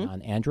Store, and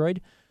on Android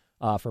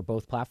for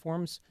both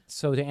platforms.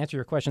 So to answer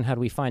your question, how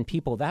do we find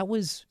people? That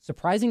was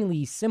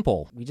surprisingly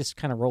simple. We just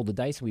kind of rolled the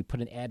dice and we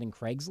put an ad in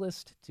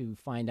Craigslist to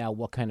find out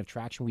what kind of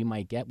traction we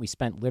might get. We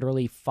spent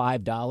literally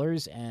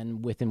 $5,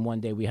 and within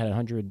one day we had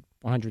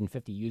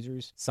 150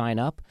 users sign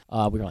up.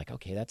 We were like,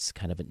 okay, that's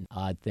kind of an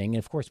odd thing.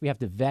 And of course, we have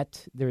to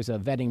vet. There's a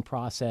vetting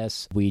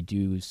process. We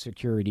do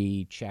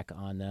security check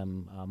on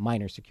them,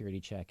 minor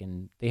security check,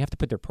 and they have to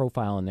put their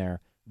profile in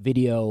there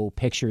video,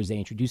 pictures. They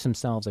introduce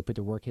themselves. I put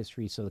their work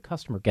history so the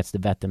customer gets to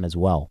vet them as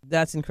well.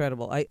 That's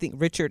incredible. I think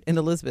Richard and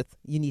Elizabeth,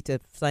 you need to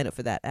sign up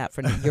for that app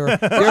for your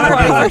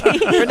party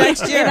for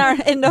next year.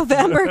 In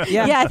November.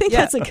 Yeah, I think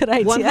that's a good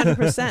idea.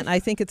 100%. I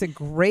think it's a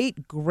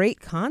great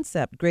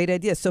concept, great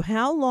idea. So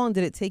how long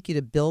did it take you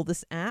to build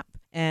this app?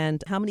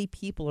 And how many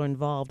people are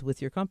involved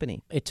with your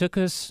company? It took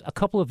us a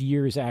couple of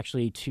years,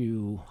 actually,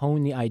 to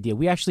hone the idea.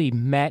 We actually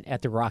met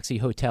at the Roxy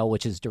Hotel,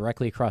 which is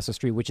directly across the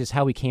street, which is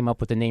how we came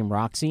up with the name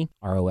Roxy,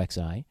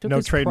 R-O-X-I.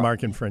 No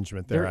trademark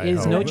infringement there, There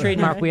is no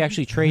trademark. We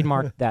actually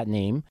trademarked that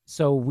name.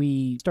 So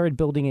we started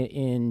building it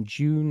in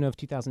June of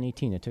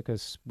 2018. It took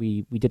us,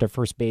 we did our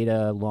first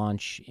beta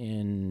launch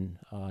in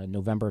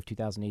November of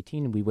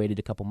 2018, and we waited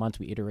a couple months.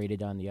 We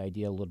iterated on the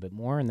idea a little bit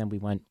more, and then we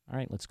went, all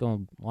right, let's go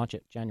and launch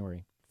it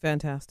January.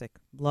 Fantastic.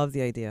 Love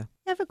the idea.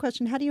 I have a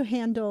question. How do you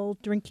handle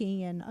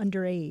drinking and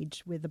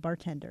underage with the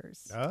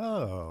bartenders?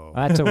 Oh.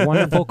 That's a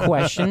wonderful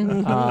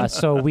question.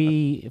 So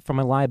we, from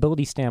a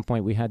liability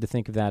standpoint, we had to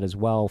think of that as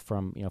well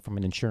from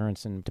an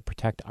insurance and to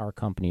protect our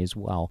company as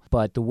well.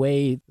 But the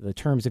way the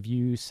terms of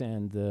use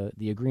and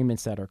the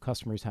agreements that our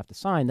customers have to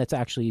sign, that's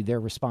actually their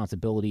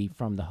responsibility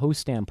from the host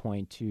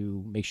standpoint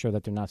to make sure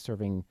that they're not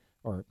serving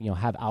or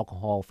have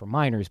alcohol for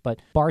minors, but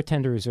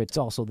bartenders, it's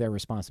also their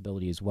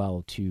responsibility as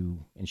well to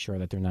ensure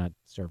that they're not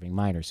serving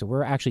minors. So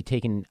we're actually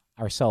taking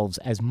ourselves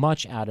as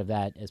much out of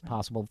that as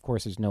possible. Of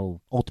course, there's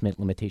no ultimate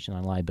limitation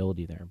on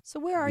liability there. So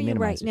where are you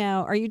right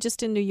now? Are you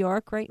just in New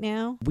York right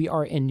now? We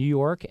are in New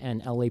York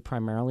and LA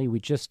primarily. We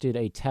just did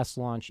a test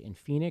launch in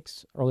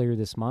Phoenix earlier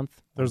this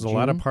month. There's a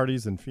lot of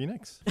parties in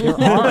Phoenix? There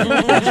are.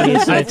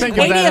 Actually, I think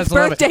of that as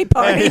birthday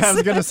parties. Yeah, I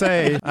was going to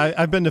say,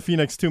 I've been to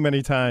Phoenix too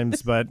many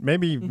times, but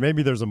maybe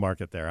there's a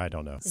market there. I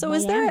don't know. So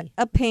is there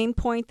a pain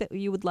point that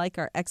you would like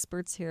our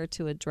experts here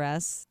to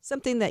address?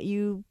 Something that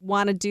you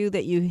want to do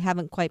that you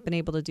haven't quite been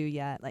able to do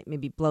yet? Like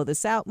maybe blow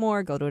this out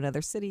more, go to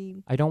another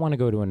city? I don't want to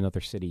go to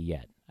another city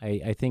yet.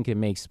 I think it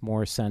makes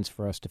more sense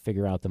for us to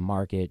figure out the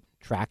market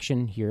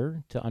traction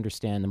here to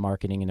understand the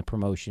marketing and the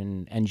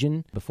promotion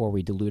engine before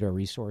we dilute our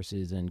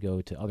resources and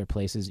go to other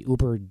places.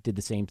 Uber did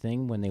the same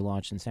thing when they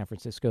launched in San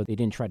Francisco. They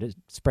didn't try to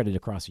spread it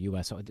across the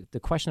U.S. So the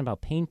question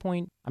about pain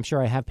point, I'm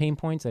sure I have pain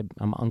points.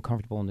 I'm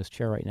uncomfortable in this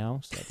chair right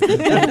now. So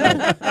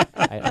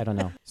I don't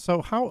know.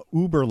 So how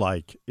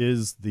Uber-like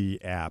is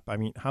the app? I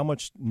mean, how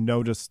much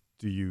notice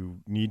do you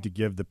need to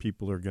give the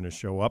people who are going to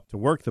show up to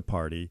work the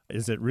party?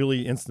 Is it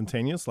really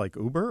instantaneous like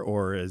Uber,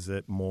 or is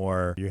it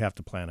more you have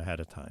to plan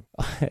ahead of time?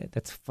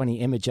 That's a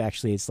funny image,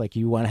 actually. It's like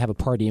you want to have a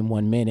party in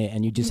 1 minute,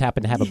 and you just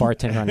happen to have a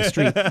bartender on the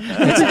street.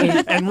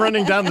 And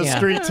running down the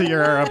street to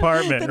your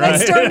apartment, right?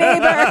 Next door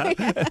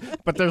neighbor.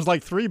 But there's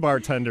like 3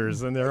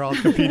 bartenders, and they're all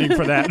competing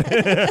for that.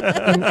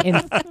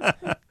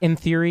 In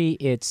theory,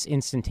 it's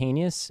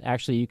instantaneous.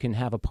 Actually, you can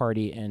have a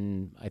party,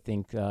 and I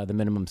think the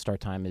minimum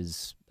start time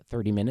is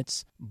 30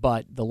 minutes,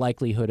 but the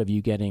likelihood of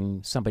you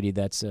getting somebody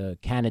that's a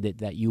candidate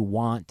that you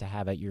want to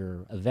have at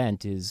your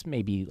event is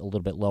maybe a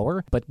little bit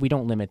lower, but we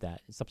don't limit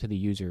that. It's up to the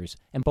users.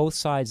 And both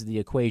sides of the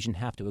equation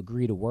have to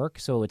agree to work,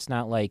 so it's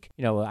not like,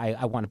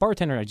 I want a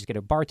bartender, I just get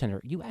a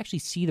bartender. You actually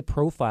see the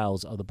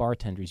profiles of the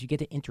bartenders. You get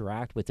to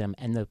interact with them,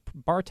 and the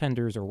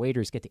bartenders or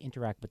waiters get to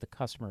interact with the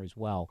customer as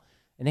well.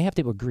 And they have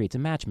to agree. It's a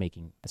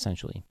matchmaking,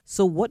 essentially.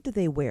 So what do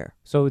they wear?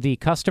 So the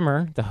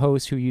customer, the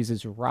host who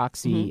uses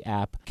Roxy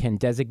app, can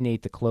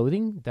designate the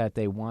clothing that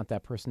they want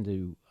that person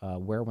to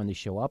wear when they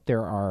show up.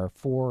 There are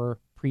 4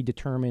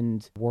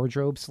 predetermined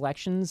wardrobe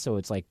selections. So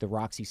it's like the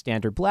Roxy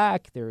standard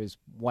black. There is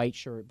white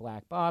shirt,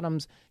 black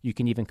bottoms. You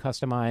can even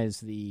customize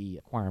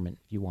the requirement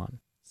if you want.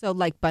 So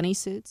like bunny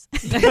suits?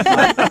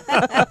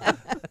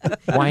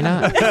 Why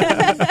not?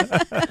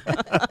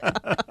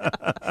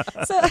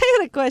 So I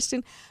had a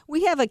question.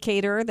 We have a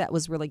caterer that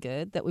was really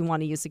good that we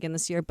want to use again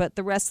this year, but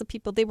the rest of the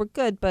people, they were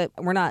good, but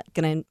we're not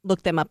going to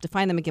look them up to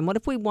find them again. What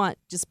if we want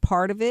just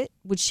part of it?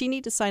 Would she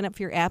need to sign up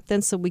for your app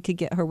then so we could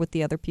get her with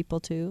the other people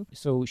too?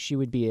 So she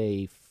would be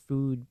a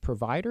food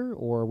provider,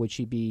 or would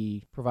she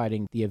be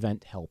providing the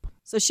event help?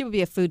 So she would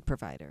be a food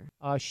provider.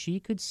 She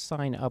could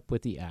sign up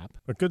with the app.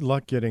 But good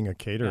luck getting a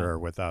caterer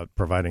without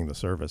providing the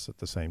service at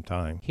the same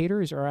time.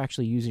 Caterers are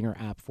actually using our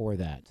app for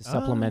that, to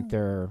supplement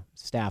their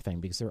staffing,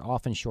 because they're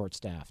often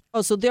short-staffed.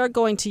 Oh, so they're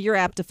going to your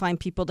app to find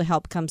people to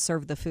help come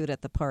serve the food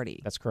at the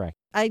party. That's correct.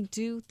 I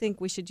do think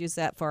we should use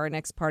that for our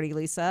next party,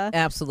 Lisa.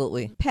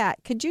 Absolutely. Pat,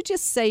 could you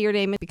just say your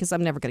name? Because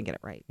I'm never going to get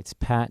it right. It's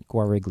Pat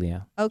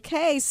Guariglia.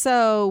 Okay,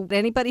 so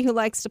anybody who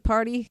likes to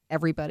party,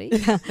 everybody.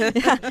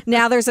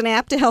 Now there's an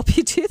app to help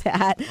you do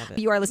that.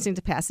 You are listening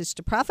to Passage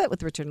to Profit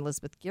with Richard and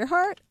Elizabeth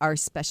Gearhart, our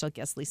special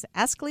guest Lisa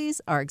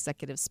Asclees, our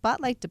executive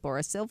spotlight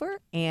Deborah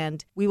Silver,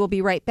 and we will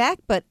be right back.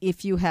 But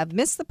if you have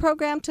missed the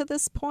program to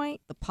this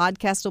point, the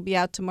podcast will be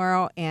out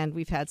tomorrow, and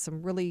we've had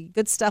some really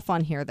good stuff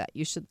on here that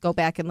you should go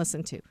back and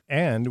listen to.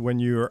 And when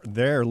you're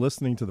there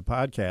listening to the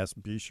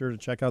podcast, be sure to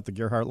check out the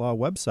Gearhart Law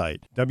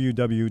website,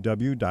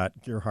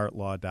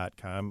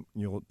 www.gearhartlaw.com.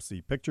 You'll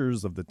see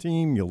pictures of the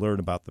team. You'll learn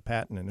about the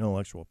patent and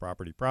intellectual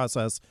property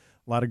process.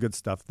 A lot of good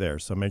stuff there,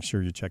 so make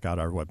sure you check out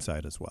our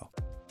website as well.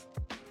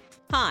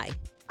 Hi,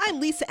 I'm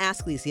Lisa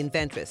Askley, the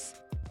inventress,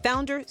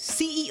 founder,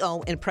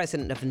 CEO, and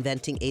president of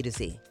Inventing A to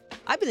Z.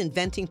 I've been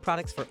inventing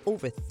products for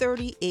over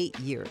 38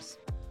 years.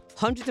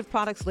 Hundreds of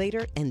products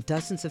later and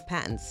dozens of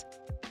patents.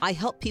 I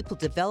help people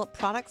develop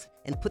products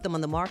and put them on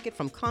the market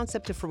from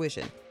concept to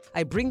fruition.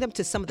 I bring them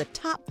to some of the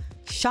top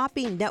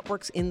shopping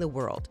networks in the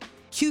world: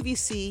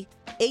 QVC,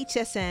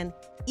 HSN,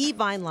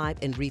 eVine Live,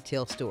 and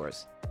retail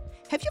stores.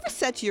 Have you ever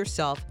said to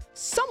yourself,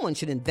 someone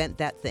should invent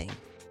that thing?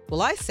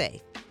 Well, I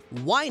say,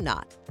 why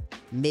not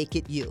make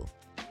it you?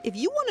 If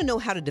you want to know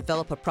how to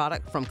develop a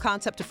product from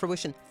concept to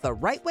fruition the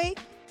right way,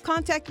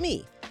 contact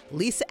me,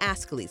 Lisa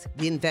Askley,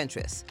 the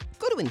inventress.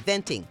 Go to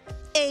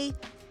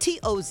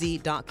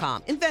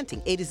inventingatoz.com,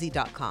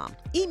 inventingatoz.com.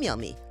 Email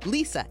me,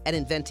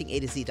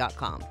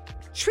 lisa@inventingatoz.com.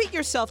 Treat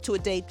yourself to a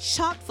day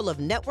chock full of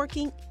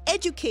networking,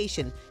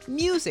 education,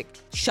 music,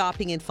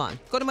 shopping, and fun.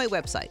 Go to my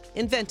website,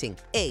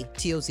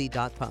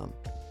 inventingatoz.com.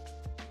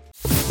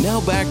 Now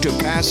back to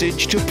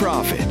Passage to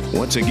Profit.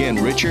 Once again,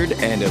 Richard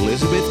and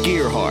Elizabeth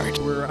Gearhart.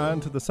 We're on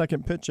to the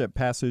second pitch at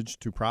Passage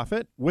to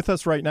Profit. With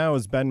us right now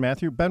is Ben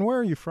Matthew. Ben, where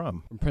are you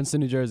from? From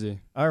Princeton, New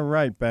Jersey. All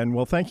right, Ben.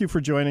 Well, thank you for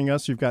joining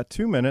us. You've got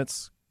 2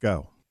 minutes.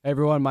 Go. Hey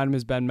everyone, my name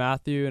is Ben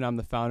Matthew, and I'm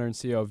the founder and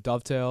CEO of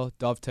Dovetail.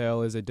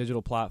 Dovetail is a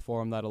digital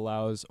platform that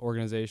allows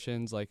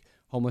organizations like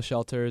homeless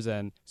shelters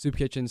and soup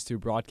kitchens to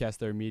broadcast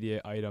their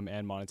immediate item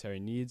and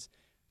monetary needs.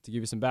 To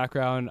give you some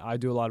background, I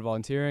do a lot of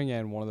volunteering,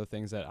 and one of the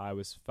things that I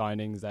was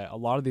finding is that a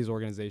lot of these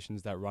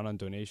organizations that run on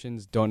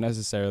donations don't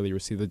necessarily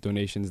receive the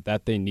donations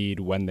that they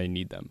need when they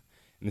need them.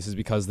 And this is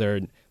because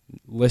their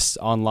lists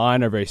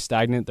online are very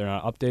stagnant, they're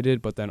not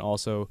updated, but then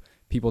also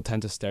people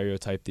tend to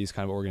stereotype these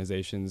kind of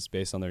organizations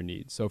based on their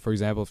needs. So for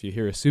example, if you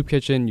hear a soup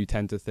kitchen, you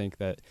tend to think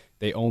that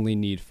they only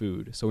need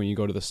food. So when you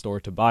go to the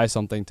store to buy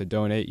something to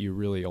donate, you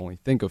really only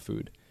think of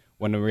food,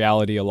 when in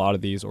reality, a lot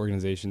of these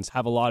organizations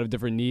have a lot of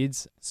different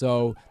needs.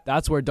 So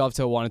that's where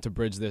Dovetail wanted to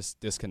bridge this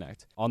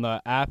disconnect. On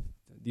the app,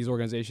 these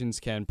organizations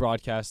can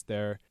broadcast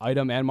their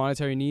item and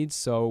monetary needs.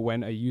 So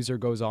when a user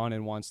goes on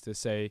and wants to,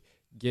 say,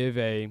 give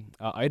a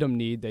item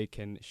need, they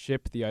can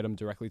ship the item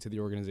directly to the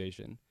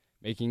organization,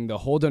 making the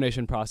whole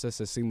donation process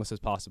as seamless as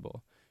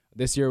possible.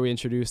 This year, we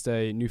introduced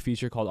a new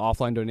feature called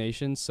offline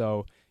donations,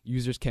 so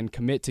users can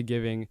commit to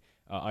giving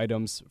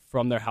items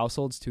from their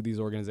households to these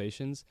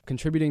organizations,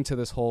 contributing to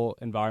this whole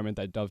environment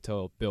that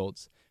Dovetail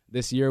builds.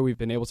 This year, we've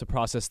been able to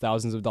process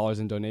thousands of dollars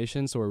in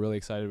donations, so we're really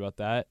excited about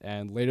that.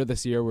 And later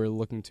this year, we're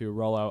looking to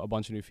roll out a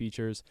bunch of new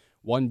features,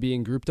 one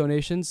being group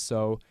donations,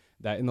 so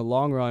that in the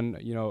long run,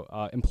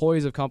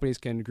 employees of companies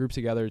can group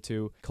together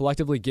to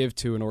collectively give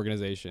to an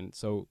organization.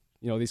 So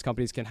these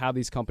companies can have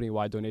these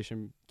company-wide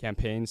donation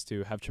campaigns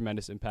to have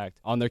tremendous impact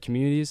on their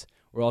communities.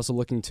 We're also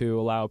looking to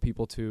allow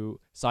people to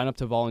sign up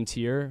to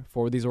volunteer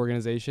for these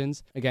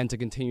organizations, again, to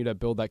continue to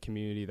build that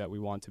community that we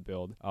want to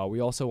build. We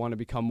also want to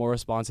become more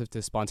responsive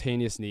to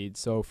spontaneous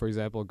needs. So, for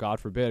example, God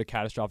forbid, a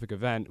catastrophic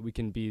event, we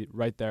can be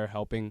right there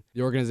helping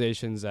the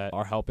organizations that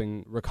are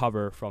helping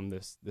recover from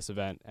this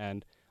event.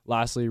 And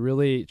lastly,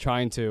 really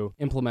trying to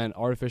implement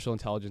artificial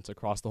intelligence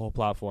across the whole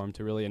platform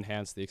to really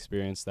enhance the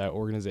experience that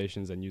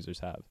organizations and users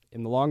have.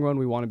 In the long run,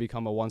 we want to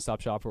become a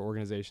one-stop shop for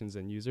organizations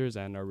and users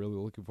and are really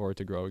looking forward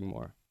to growing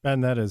more.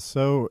 Ben, that is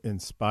so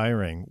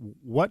inspiring.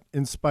 What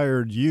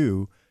inspired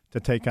you to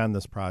take on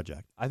this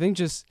project? I think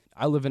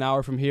I live an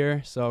hour from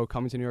here, so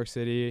coming to New York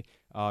City,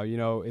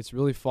 it's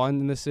really fun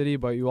in the city,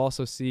 but you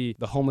also see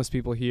the homeless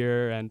people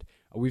here, and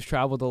we've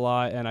traveled a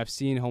lot, and I've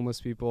seen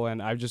homeless people,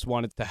 and I've just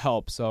wanted to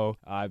help. So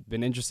I've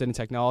been interested in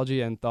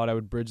technology and thought I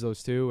would bridge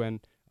those two and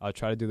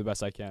try to do the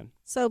best I can.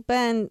 So,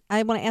 Ben,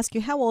 I want to ask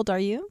you, how old are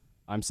you?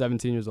 I'm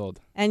 17 years old.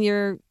 And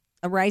you're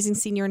a rising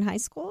senior in high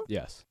school?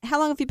 Yes. How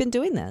long have you been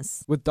doing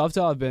this? With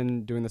Dovetail, I've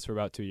been doing this for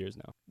about 2 years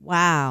now.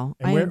 Wow.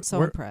 I am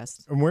so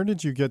impressed. And where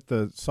did you get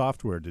the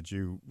software? Did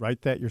you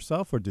write that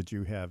yourself, or did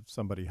you have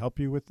somebody help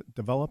you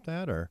develop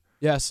that? Or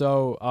Yeah,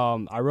 so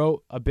I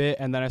wrote a bit,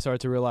 and then I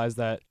started to realize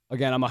that,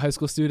 again, I'm a high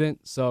school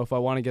student, so if I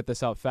want to get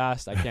this out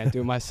fast, I can't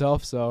do it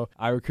myself. So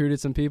I recruited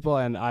some people,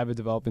 and I have a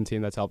development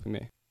team that's helping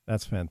me.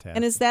 That's fantastic.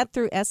 And is that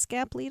through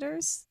SGAP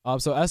Leaders?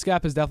 So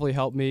SGAP has definitely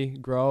helped me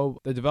grow.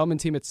 The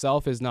development team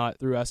itself is not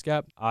through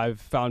SGAP.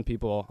 I've found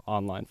people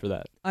online for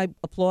that. I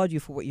applaud you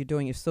for what you're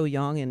doing. You're so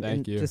young,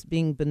 and you. Just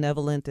being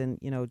benevolent and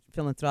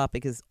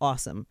philanthropic is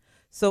awesome.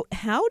 So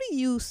how do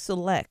you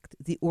select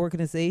the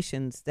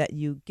organizations that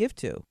you give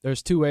to?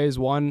 There's two ways.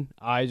 One,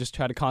 I just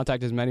try to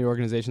contact as many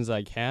organizations as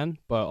I can,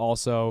 but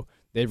also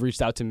they've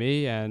reached out to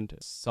me and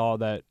saw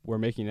that we're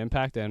making an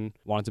impact and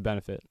wanted to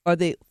benefit. Are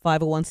they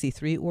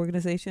 501c3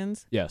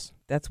 organizations? Yes.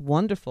 That's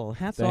wonderful.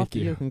 Hats off to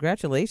you.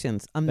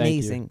 Congratulations.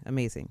 Amazing.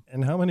 Amazing.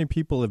 And how many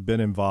people have been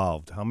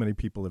involved? How many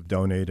people have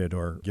donated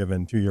or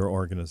given to your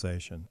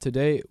organization? To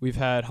date, we've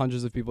had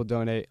hundreds of people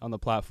donate on the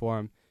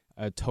platform.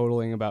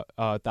 totaling about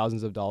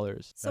thousands of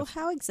dollars. So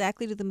how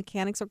exactly do the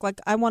mechanics work?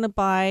 Like, I want to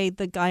buy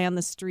the guy on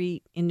the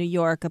street in New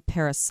York a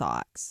pair of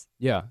socks.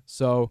 Yeah,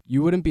 so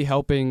you wouldn't be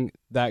helping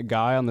that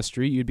guy on the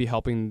street, you'd be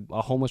helping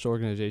a homeless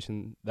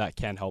organization that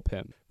can help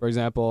him. For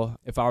example,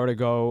 if I were to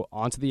go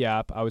onto the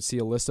app, I would see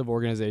a list of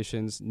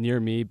organizations near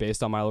me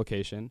based on my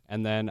location.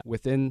 And then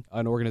within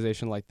an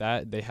organization like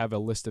that, they have a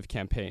list of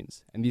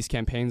campaigns. And these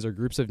campaigns are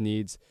groups of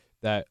needs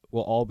that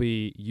will all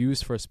be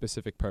used for a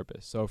specific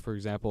purpose. So for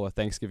example, a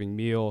Thanksgiving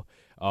meal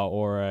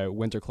or a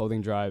winter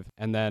clothing drive.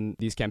 And then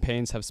these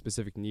campaigns have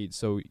specific needs.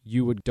 So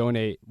you would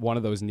donate one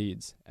of those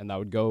needs and that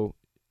would go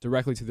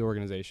directly to the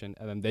organization,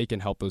 and then they can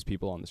help those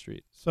people on the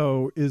street.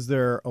 So is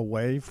there a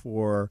way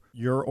for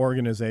your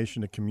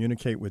organization to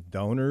communicate with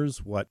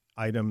donors what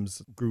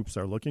items groups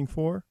are looking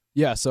for?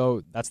 Yeah,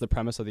 so that's the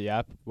premise of the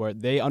app, where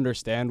they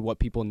understand what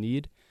people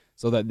need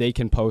so that they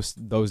can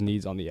post those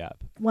needs on the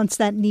app. Once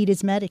that need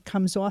is met, it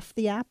comes off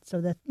the app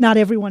so that not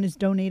everyone is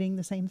donating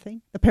the same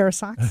thing, a pair of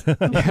socks.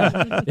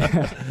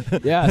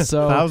 Yeah,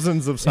 so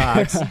thousands of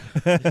socks.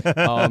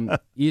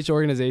 Each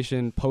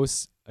organization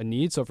posts a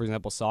need, so for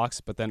example socks,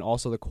 but then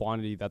also the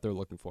quantity that they're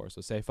looking for. So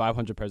say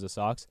 500 pairs of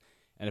socks,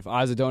 and if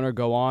I as a donor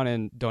go on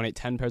and donate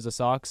 10 pairs of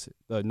socks,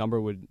 the number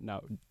would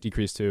now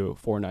decrease to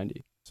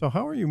 490. So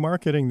how are you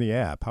marketing the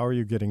app? How are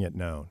you getting it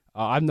known?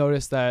 I've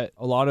noticed that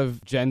a lot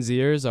of Gen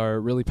Zers are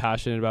really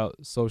passionate about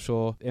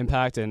social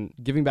impact and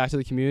giving back to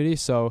the community.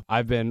 So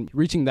I've been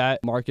reaching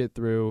that market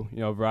through,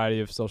 a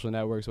variety of social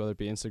networks, whether it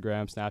be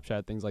Instagram,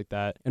 Snapchat, things like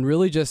that, and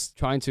really just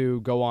trying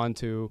to go on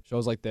to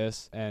shows like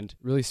this and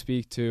really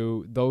speak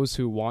to those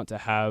who want to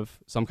have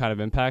some kind of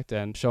impact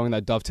and showing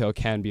that Dovetail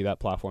can be that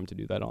platform to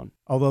do that on.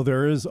 Although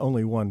there is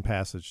only one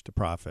passage to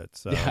profit.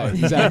 So. Yeah,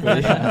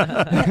 exactly.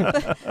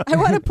 Yeah. I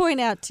want to point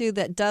out, too,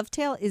 that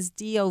Dovetail is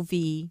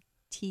DOVTAIL.org.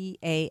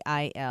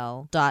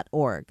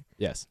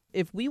 Yes.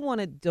 If we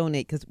want to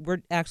donate, because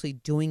we're actually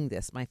doing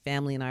this, my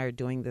family and I are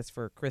doing this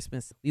for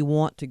Christmas, we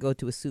want to go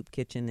to a soup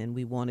kitchen and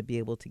we want to be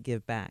able to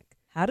give back.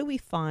 How do we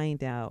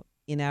find out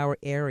in our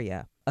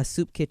area a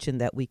soup kitchen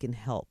that we can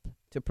help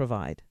to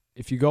provide?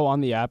 If you go on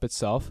the app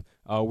itself,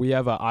 we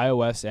have an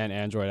iOS and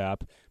Android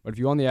app. But if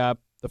you go on the app,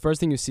 the first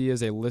thing you see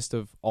is a list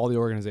of all the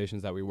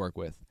organizations that we work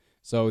with.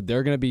 So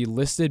they're going to be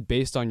listed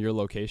based on your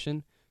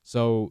location.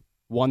 So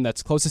one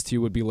that's closest to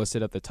you would be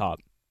listed at the top.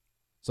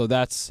 So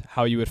that's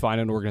how you would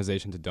find an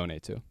organization to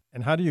donate to.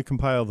 And how do you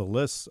compile the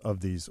lists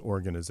of these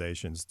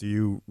organizations? Do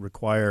you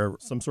require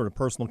some sort of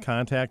personal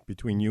contact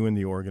between you and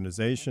the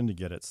organization to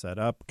get it set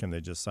up? Can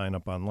they just sign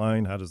up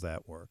online? How does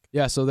that work?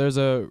 Yeah, so there's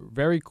a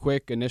very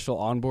quick initial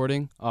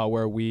onboarding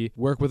where we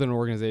work with an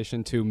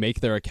organization to make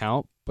their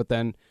account. But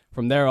then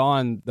from there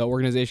on, the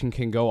organization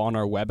can go on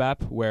our web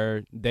app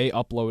where they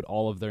upload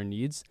all of their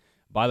needs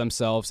by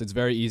themselves. It's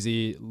very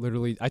easy.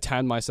 Literally, I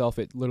timed myself.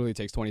 It literally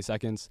takes 20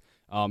 seconds.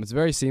 It's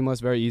very seamless,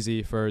 very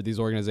easy for these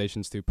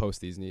organizations to post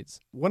these needs.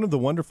 One of the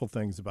wonderful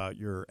things about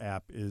your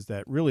app is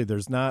that really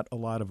there's not a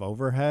lot of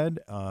overhead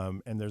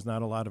and there's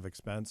not a lot of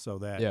expense, so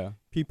that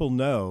people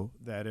know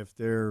that if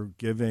they're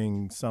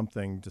giving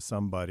something to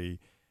somebody,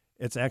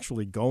 it's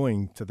actually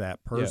going to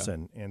that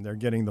person and they're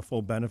getting the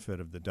full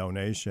benefit of the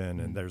donation,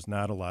 and there's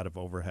not a lot of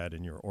overhead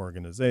in your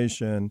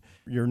organization.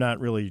 You're not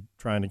really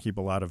trying to keep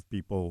a lot of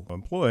people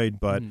employed,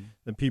 but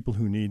the people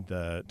who need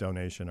the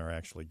donation are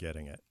actually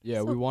getting it.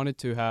 Yeah, we wanted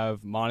to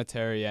have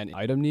monetary and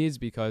item needs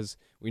because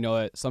we know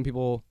that some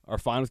people are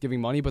fine with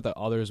giving money, but that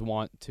others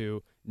want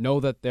to know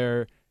that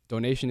their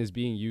donation is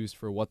being used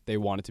for what they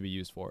want it to be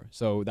used for.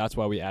 So that's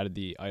why we added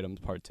the items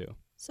part too.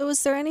 So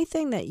is there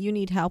anything that you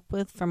need help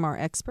with from our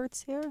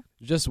experts here?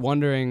 Just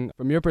wondering,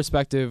 from your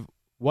perspective,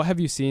 what have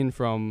you seen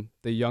from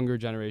the younger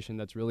generation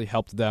that's really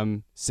helped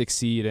them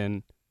succeed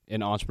in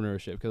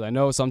entrepreneurship? Because I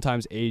know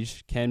sometimes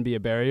age can be a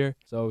barrier.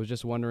 So I was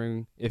just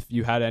wondering if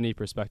you had any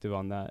perspective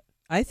on that.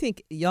 I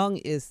think young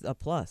is a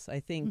plus.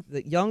 I think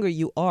the younger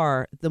you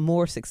are, the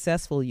more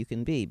successful you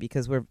can be,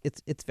 because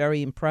it's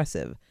very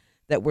impressive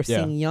that we're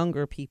seeing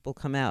younger people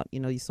come out.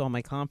 You saw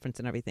my conference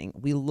and everything.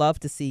 We love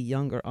to see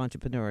younger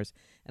entrepreneurs.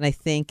 And I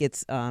think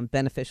it's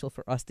beneficial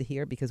for us to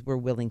hear because we're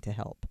willing to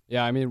help.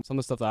 Yeah, I mean, some of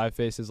the stuff that I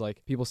face is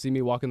like people see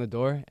me walk in the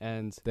door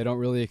and they don't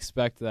really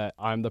expect that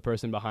I'm the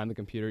person behind the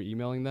computer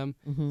emailing them.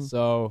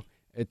 So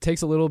it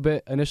takes a little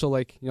bit initial,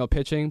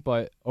 pitching,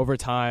 but over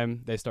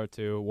time they start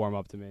to warm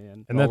up to me.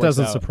 And that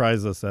doesn't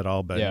surprise us at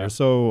all, Ben. You're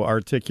so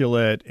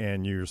articulate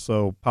and you're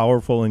so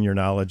powerful in your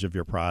knowledge of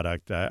your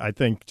product. I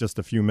think just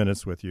a few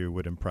minutes with you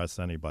would impress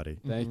anybody.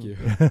 Thank you.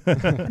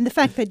 And the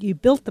fact that you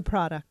built the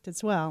product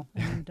as well.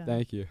 And,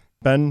 Thank you.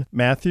 Ben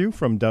Matthew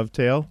from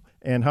Dovetail.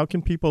 And how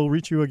can people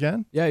reach you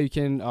again? Yeah, you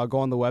can go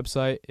on the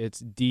website.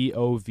 It's DOVTAIL.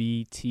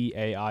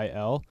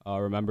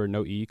 Remember,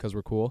 no E because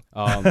we're cool.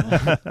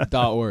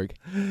 .org.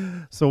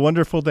 So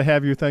wonderful to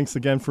have you. Thanks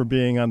again for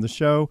being on the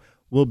show.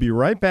 We'll be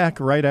right back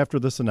right after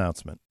this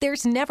announcement.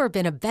 There's never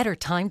been a better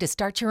time to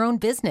start your own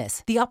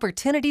business. The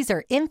opportunities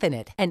are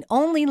infinite and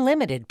only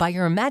limited by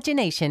your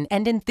imagination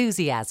and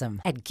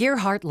enthusiasm. At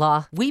Gearhart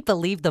Law, we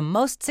believe the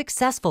most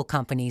successful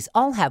companies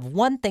all have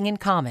one thing in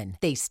common.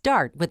 They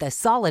start with a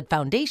solid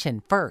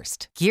foundation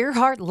first.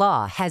 Gearhart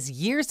Law has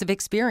years of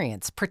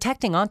experience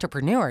protecting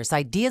entrepreneurs,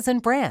 ideas,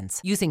 and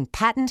brands using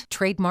patent,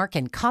 trademark,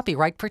 and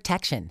copyright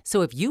protection.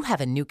 So if you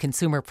have a new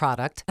consumer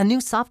product, a new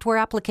software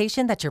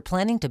application that you're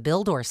planning to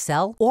build or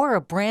sell, or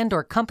a brand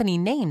or company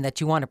name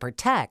that you want to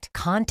protect,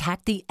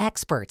 contact the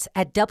experts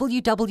at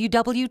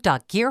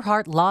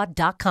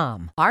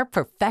www.gearhartlaw.com. Our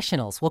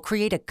professionals will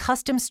create a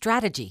custom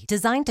strategy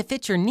designed to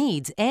fit your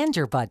needs and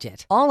your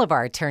budget. All of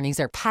our attorneys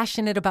are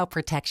passionate about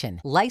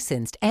protection,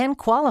 licensed and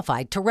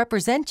qualified to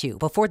represent you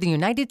before the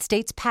United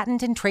States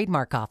Patent and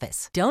Trademark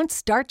Office. Don't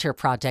start your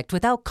project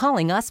without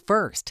calling us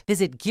first.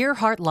 Visit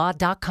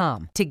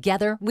gearhartlaw.com.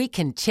 Together, we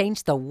can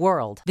change the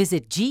world.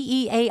 Visit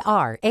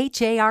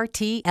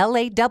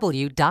GEARHARTLAW.com.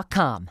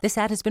 This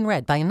ad has been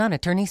read by a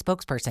non-attorney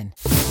spokesperson.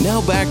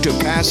 Now back to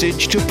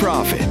Passage to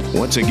Profit.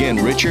 Once again,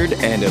 Richard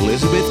and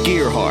Elizabeth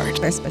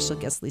Gearhart. Our special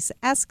guest, Lisa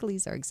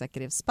Askeles, our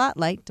executive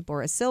spotlight,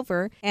 Deborah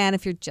Silver. And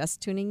if you're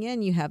just tuning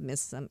in, you have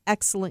missed some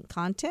excellent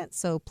content.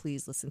 So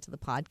please listen to the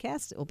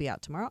podcast. It will be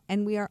out tomorrow.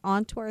 And we are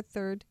on to our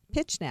third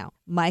pitch now.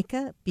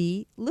 Micah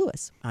B.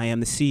 Lewis. I am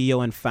the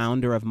CEO and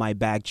founder of My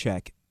Bag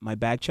Check. My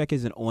Bag Check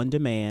is an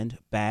on-demand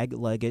bag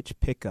luggage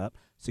pickup,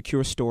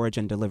 secure storage,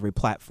 and delivery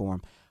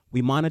platform.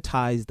 We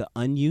monetize the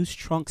unused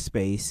trunk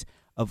space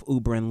of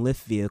Uber and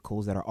Lyft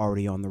vehicles that are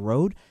already on the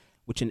road,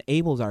 which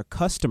enables our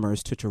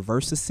customers to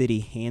traverse the city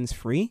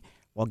hands-free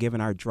while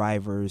giving our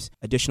drivers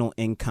additional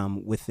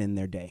income within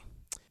their day.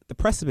 The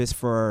precipice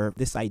for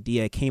this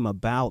idea came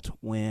about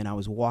when I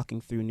was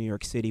walking through New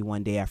York City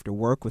one day after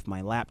work with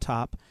my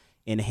laptop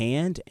in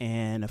hand,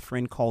 and a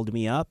friend called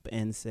me up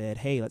and said,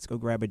 "Hey, let's go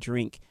grab a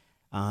drink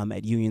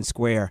at Union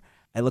Square."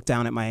 I looked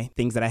down at my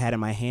things that I had in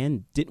my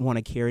hand, didn't want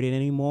to carry it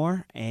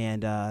anymore,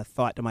 and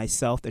thought to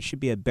myself, there should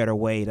be a better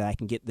way that I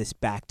can get this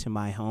back to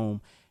my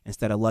home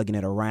instead of lugging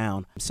it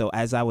around. So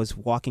as I was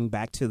walking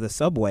back to the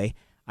subway,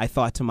 I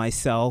thought to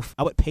myself,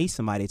 I would pay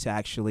somebody to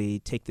actually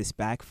take this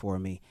back for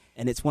me.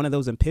 And it's one of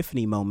those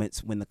epiphany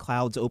moments when the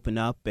clouds open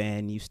up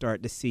and you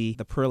start to see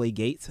the pearly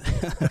gates,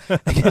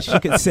 I guess you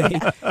could say.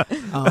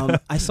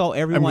 I saw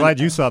everyone. I'm glad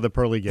you saw the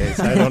pearly gates.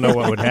 I don't know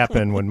what would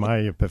happen when my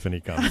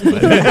epiphany comes.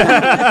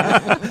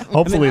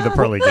 Hopefully the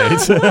pearly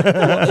gates.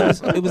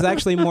 Well, it was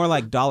actually more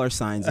like dollar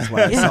signs is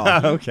what I saw.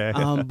 Okay.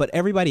 But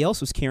everybody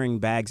else was carrying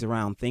bags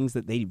around, things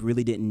that they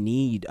really didn't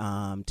need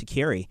to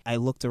carry. I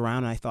looked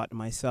around and I thought to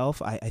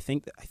myself, I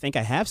think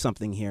I have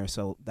something here.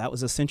 So that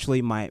was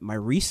essentially my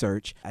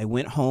research. I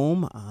went home,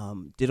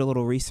 did a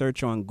little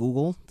research on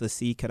Google to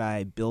see could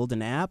I build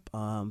an app,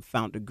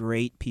 found a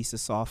great piece of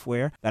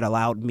software that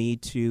allowed me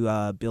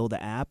to build an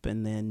app,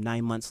 and then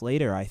 9 months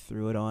later I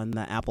threw it on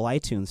the Apple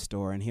iTunes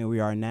store, and here we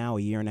are now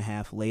a year and a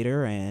half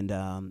later, and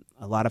a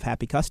lot of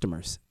happy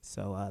customers.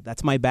 So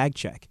that's My Bag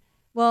Check.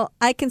 Well,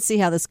 I can see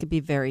how this could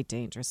be very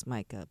dangerous,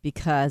 Micah,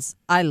 because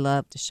I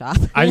love to shop.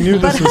 I knew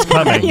this was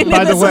coming.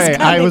 By the way,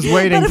 I was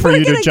waiting for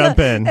you to jump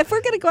in. If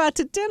we're going to go out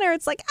to dinner,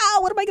 it's like,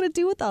 what am I going to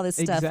do with all this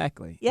stuff?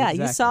 Exactly. Yeah,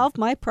 you solved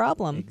my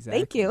problem.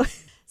 Exactly. Thank you.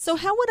 So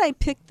how would I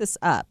pick this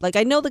up? Like,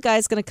 I know the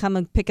guy's going to come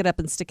and pick it up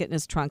and stick it in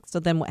his trunk. So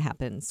then what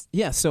happens?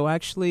 Yeah, so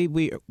actually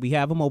we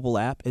have a mobile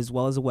app as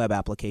well as a web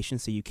application,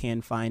 so you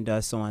can find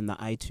us on the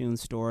iTunes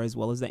store as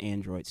well as the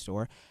Android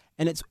store.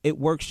 And it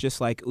works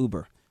just like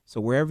Uber. So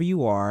wherever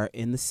you are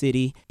in the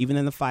city, even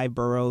in the 5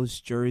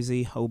 boroughs,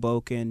 Jersey,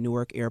 Hoboken,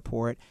 Newark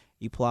Airport,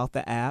 you pull out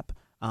the app.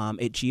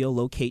 It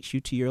geolocates you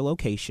to your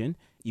location.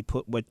 You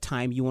put what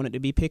time you want it to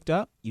be picked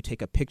up. You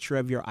take a picture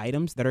of your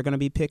items that are going to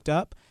be picked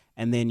up,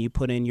 and then you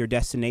put in your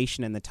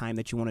destination and the time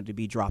that you want it to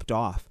be dropped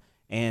off.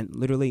 And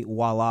literally,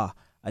 voila,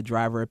 a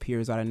driver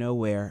appears out of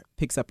nowhere,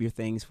 picks up your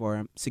things for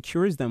him,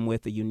 secures them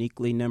with a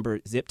uniquely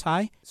numbered zip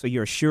tie, so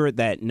you're assured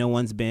that no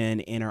one's been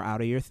in or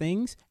out of your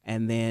things,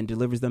 and then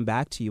delivers them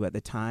back to you at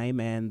the time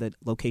and the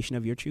location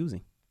of your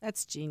choosing.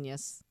 That's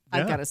genius. Yeah.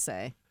 I've got to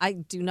say. I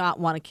do not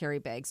want to carry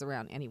bags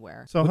around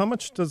anywhere. So how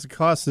much does it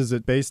cost? Is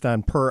it based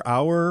on per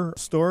hour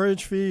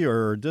storage fee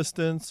or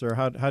distance, or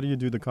how do you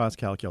do the cost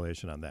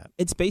calculation on that?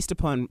 It's based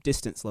upon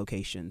distance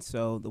location.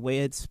 So the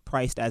way it's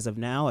priced as of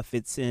now, if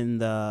it's in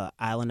the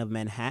island of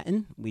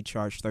Manhattan, we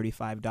charge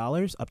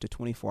 $35 up to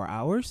 24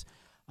 hours.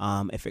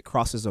 If it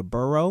crosses a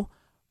borough,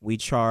 we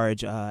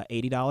charge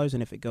 $80,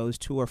 and if it goes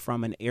to or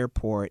from an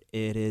airport,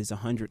 it is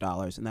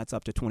 $100, and that's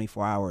up to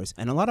 24 hours.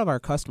 And a lot of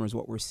our customers,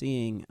 what we're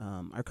seeing,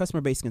 our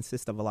customer base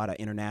consists of a lot of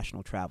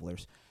international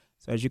travelers.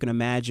 So as you can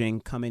imagine,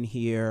 coming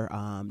here,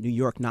 New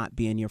York not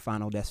being your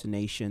final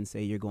destination,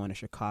 say you're going to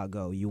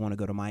Chicago, you want to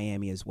go to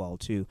Miami as well,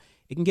 too.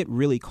 It can get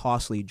really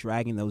costly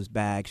dragging those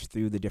bags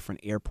through the different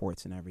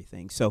airports and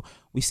everything. So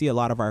we see a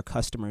lot of our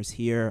customers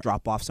here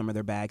drop off some of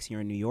their bags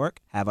here in New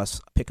York, have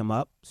us pick them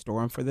up,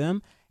 store them for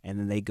them, and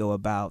then they go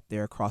about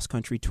their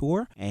cross-country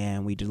tour,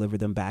 and we deliver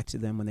them back to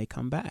them when they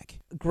come back.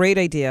 Great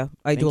idea.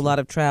 I do a you. lot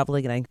of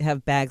traveling, and I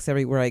have bags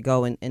everywhere I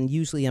go, and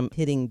usually I'm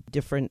hitting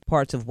different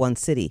parts of one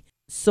city.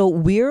 So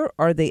where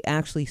are they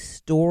actually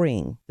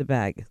storing the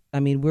bag? I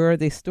mean, where are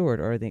they stored?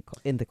 Are they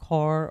in the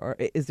car, or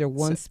is there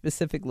one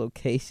specific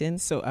location?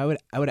 So I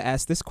would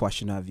ask this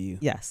question of you.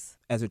 Yes.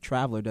 As a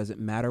traveler, does it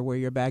matter where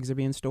your bags are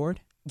being stored?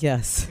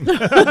 Yes.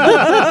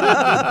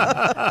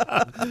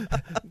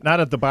 Not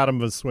at the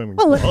bottom of a swimming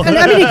Oh, pool.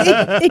 I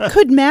mean, it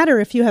could matter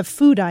if you have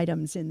food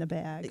items in the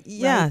bag. Right?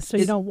 Yes. So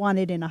you don't want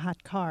it in a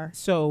hot car.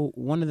 So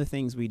one of the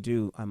things we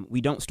do,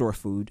 we don't store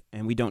food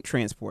and we don't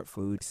transport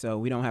food. So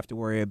we don't have to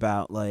worry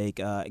about like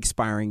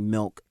expiring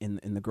milk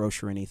in the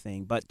grocery or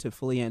anything. But to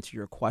fully answer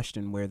your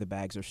question where the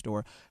bags are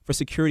stored, for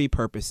security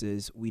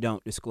purposes, we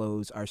don't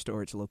disclose our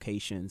storage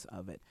locations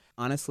of it.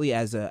 Honestly,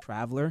 as a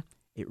traveler,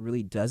 it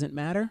really doesn't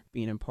matter,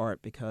 being in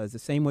part because the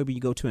same way when you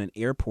go to an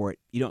airport,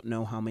 you don't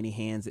know how many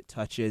hands it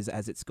touches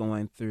as it's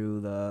going through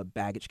the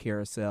baggage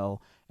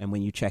carousel and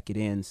when you check it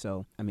in.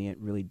 So, I mean, it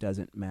really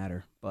doesn't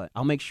matter. But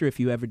I'll make sure if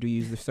you ever do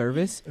use the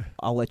service,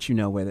 I'll let you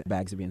know where the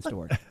bags are being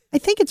stored. I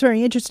think it's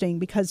very interesting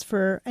because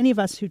for any of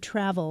us who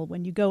travel,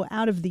 when you go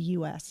out of the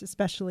U.S.,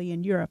 especially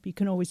in Europe, you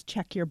can always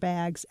check your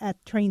bags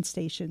at train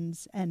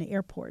stations and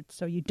airports,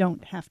 so you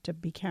don't have to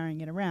be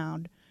carrying it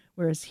around,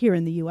 whereas here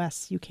in the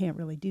U.S., you can't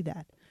really do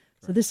that.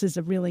 So this is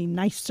a really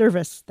nice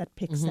service that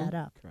picks that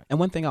up. Correct. And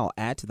one thing I'll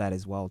add to that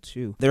as well,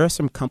 too, there are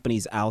some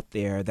companies out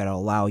there that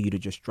allow you to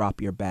just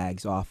drop your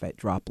bags off at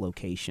drop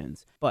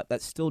locations, but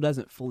that still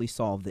doesn't fully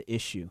solve the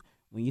issue.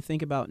 When you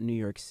think about New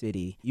York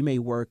City, you may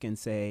work in,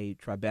 say,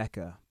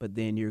 Tribeca, but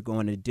then you're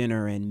going to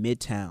dinner in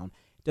Midtown.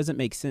 It doesn't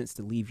make sense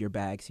to leave your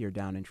bags here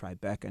down in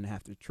Tribeca and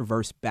have to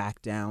traverse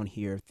back down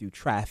here through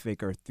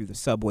traffic or through the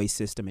subway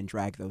system and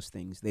drag those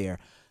things there.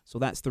 So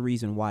that's the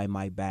reason why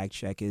My Bag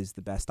Check is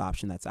the best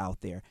option that's out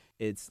there.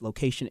 It's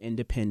location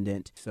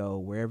independent, so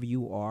wherever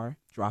you are,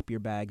 drop your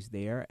bags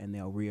there and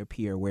they'll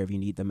reappear wherever you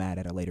need them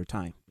at a later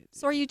time.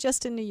 So are you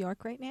just in New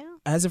York right now?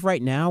 As of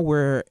right now,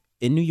 we're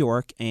in New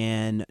York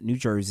and New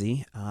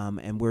Jersey,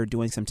 and we're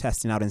doing some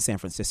testing out in San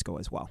Francisco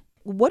as well.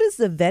 What is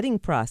the vetting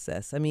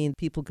process? I mean,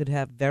 people could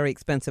have very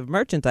expensive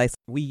merchandise.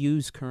 We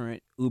use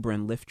current Uber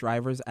and Lyft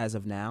drivers as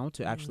of now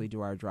to actually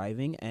do our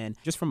driving. And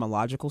just from a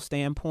logical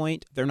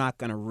standpoint, they're not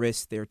going to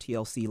risk their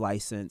TLC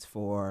license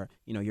for,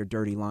 your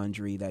dirty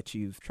laundry that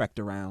you've trekked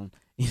around,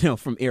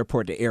 from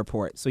airport to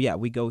airport. So yeah,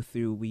 we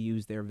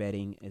use their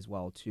vetting as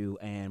well too.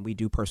 And we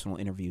do personal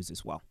interviews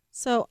as well.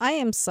 So I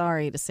am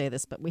sorry to say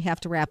this, but we have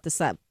to wrap this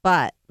up.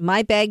 But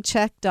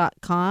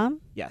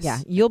mybagcheck.com. Yes. Yeah,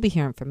 you'll be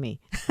hearing from me.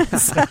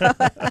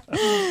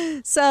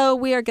 So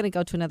we are going to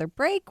go to another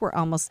break. We're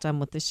almost done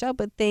with the show,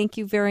 but thank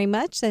you very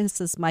much.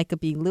 This is Micah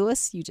B.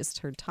 Lewis. You just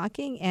heard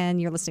talking,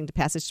 and you're listening to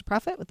Passage to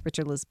Profit with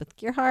Richard Elizabeth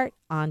Gearhart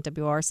on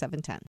WR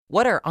 710.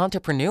 What are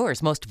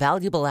entrepreneurs' most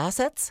valuable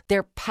assets?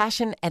 Their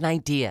passion and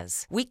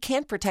ideas. We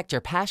can't protect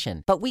your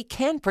passion, but we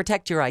can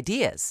protect your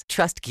ideas.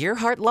 Trust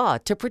Gearhart Law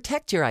to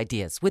protect your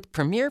ideas with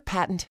premier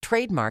patent,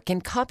 trademark,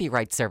 and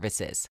copyright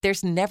services.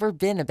 There's never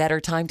been a better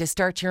time to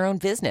start your own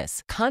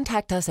business.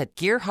 Contact us at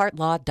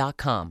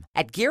GearhartLaw.com.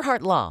 At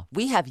Gearhart Law,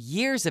 we have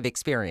years of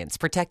experience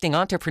protecting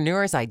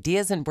entrepreneurs'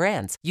 ideas and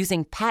brands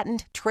using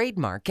patent,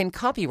 trademark, and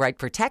copyright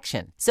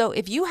protection. So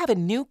if you have a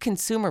new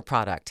consumer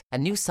product, a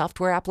new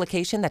software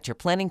application that you're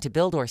planning to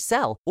build or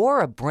sell,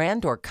 or a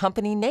brand or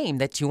company name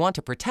that you want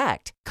to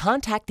protect,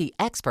 contact the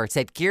experts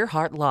at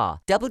Gearhart Law.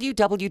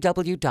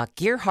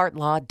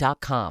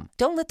 www.gearhartlaw.com.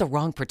 Don't let the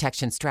wrong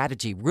protection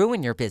strategy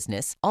ruin your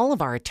business. All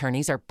of our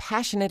attorneys are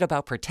passionate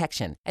about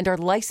protection and are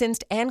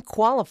licensed and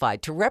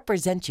qualified to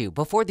represent you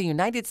before the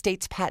United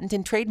States Patent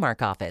and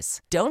Trademark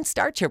Office. Don't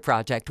start your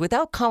project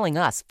without calling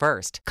us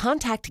first.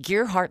 Contact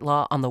Gearhart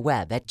Law on the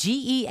web at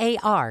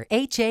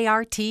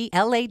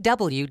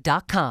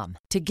GearhartLaw.com.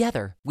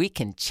 Together, we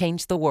can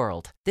change the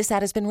world. This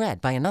ad has been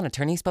read by a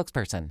non-attorney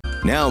spokesperson.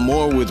 Now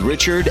more with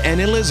Richard and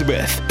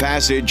Elizabeth.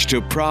 Passage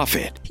to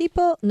Profit.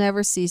 People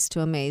never cease to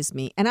amaze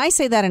me. And I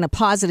say that in a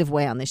positive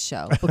way on this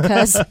show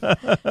because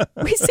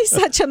we see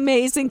such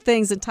amazing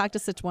things and talk to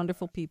such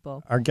wonderful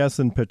people. Our guests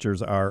and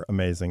pictures are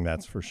amazing,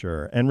 that's for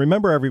sure. And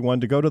remember, everyone,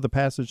 to go to the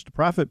Passage to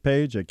Profit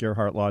page at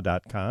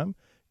GearhartLaw.com,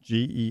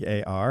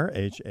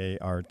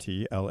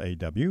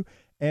 GearhartLaw,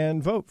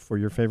 and vote for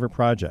your favorite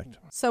project.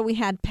 So we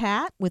had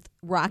Pat with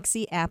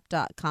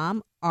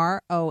RoxyApp.com,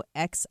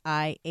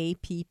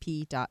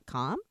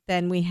 RoxiApp.com.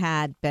 Then we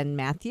had Ben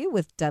Matthew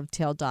with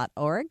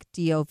Dovetail.org,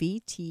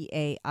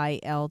 DOVTAIL.org.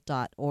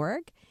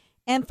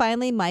 And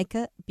finally,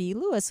 Micah B.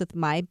 Lewis with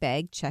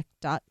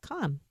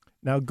MyBagCheck.com.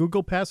 Now,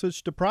 Google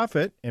Passage to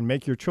Profit and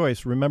make your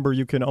choice. Remember,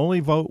 you can only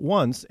vote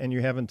once, and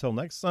you have until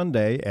next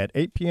Sunday at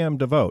 8 p.m.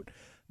 to vote.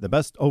 The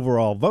best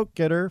overall vote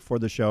getter for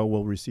the show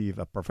will receive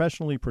a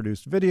professionally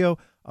produced video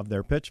of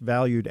their pitch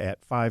valued at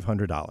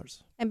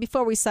 $500. And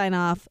before we sign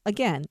off,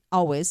 again,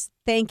 always,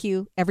 thank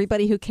you,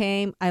 everybody who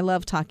came. I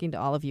love talking to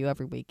all of you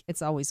every week.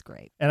 It's always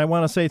great. And I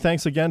want to say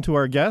thanks again to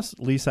our guest,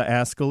 Lisa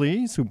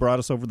Askeles, who brought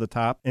us over the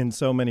top in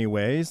so many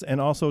ways, and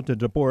also to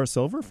Deborah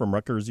Silver from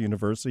Rutgers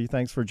University.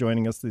 Thanks for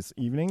joining us this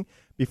evening.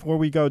 Before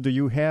we go, do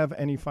you have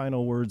any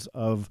final words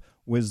of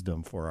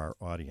wisdom for our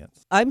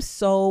audience? I'm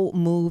so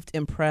moved,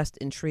 impressed,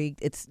 intrigued.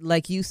 It's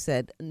like you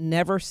said,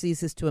 never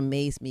ceases to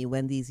amaze me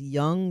when these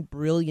young,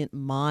 brilliant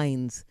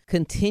minds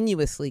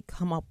continuously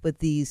come up with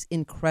these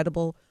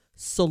incredible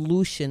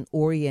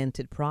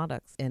solution-oriented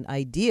products and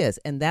ideas,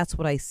 and that's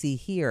what I see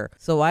here.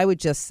 So I would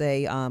just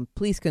say,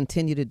 please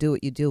continue to do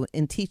what you do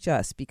and teach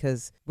us,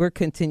 because we're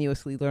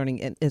continuously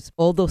learning. And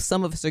although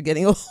some of us are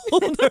getting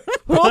older,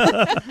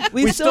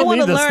 we still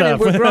want to learn, and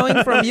we're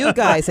growing from you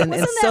guys. And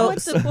so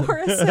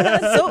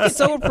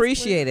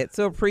appreciate it.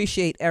 So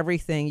appreciate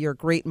everything. You're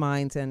great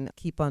minds, and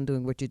keep on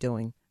doing what you're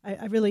doing.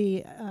 I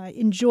really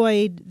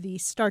enjoyed the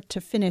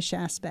start-to-finish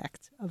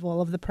aspect of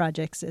all of the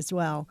projects as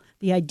well.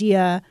 The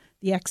idea,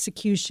 the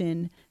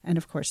execution, and,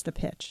 of course, the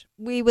pitch.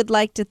 We would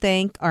like to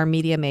thank our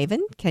media maven,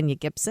 Kenya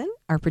Gibson,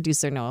 our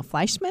producer, Noah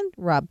Fleischman,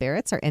 Rob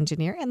Barrett's our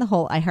engineer, and the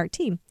whole iHeart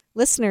team.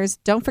 Listeners,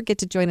 don't forget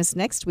to join us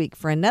next week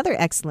for another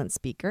excellent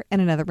speaker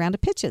and another round of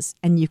pitches.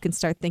 And you can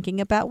start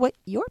thinking about what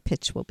your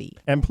pitch will be.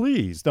 And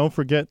please don't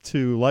forget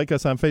to like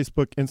us on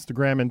Facebook,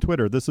 Instagram, and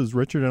Twitter. This is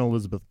Richard and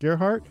Elizabeth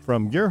Gearhart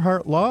from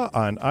Gearhart Law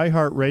on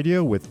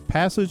iHeartRadio with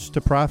Passage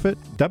to Profit,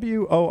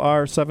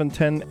 WOR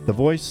 710, the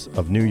voice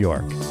of New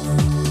York.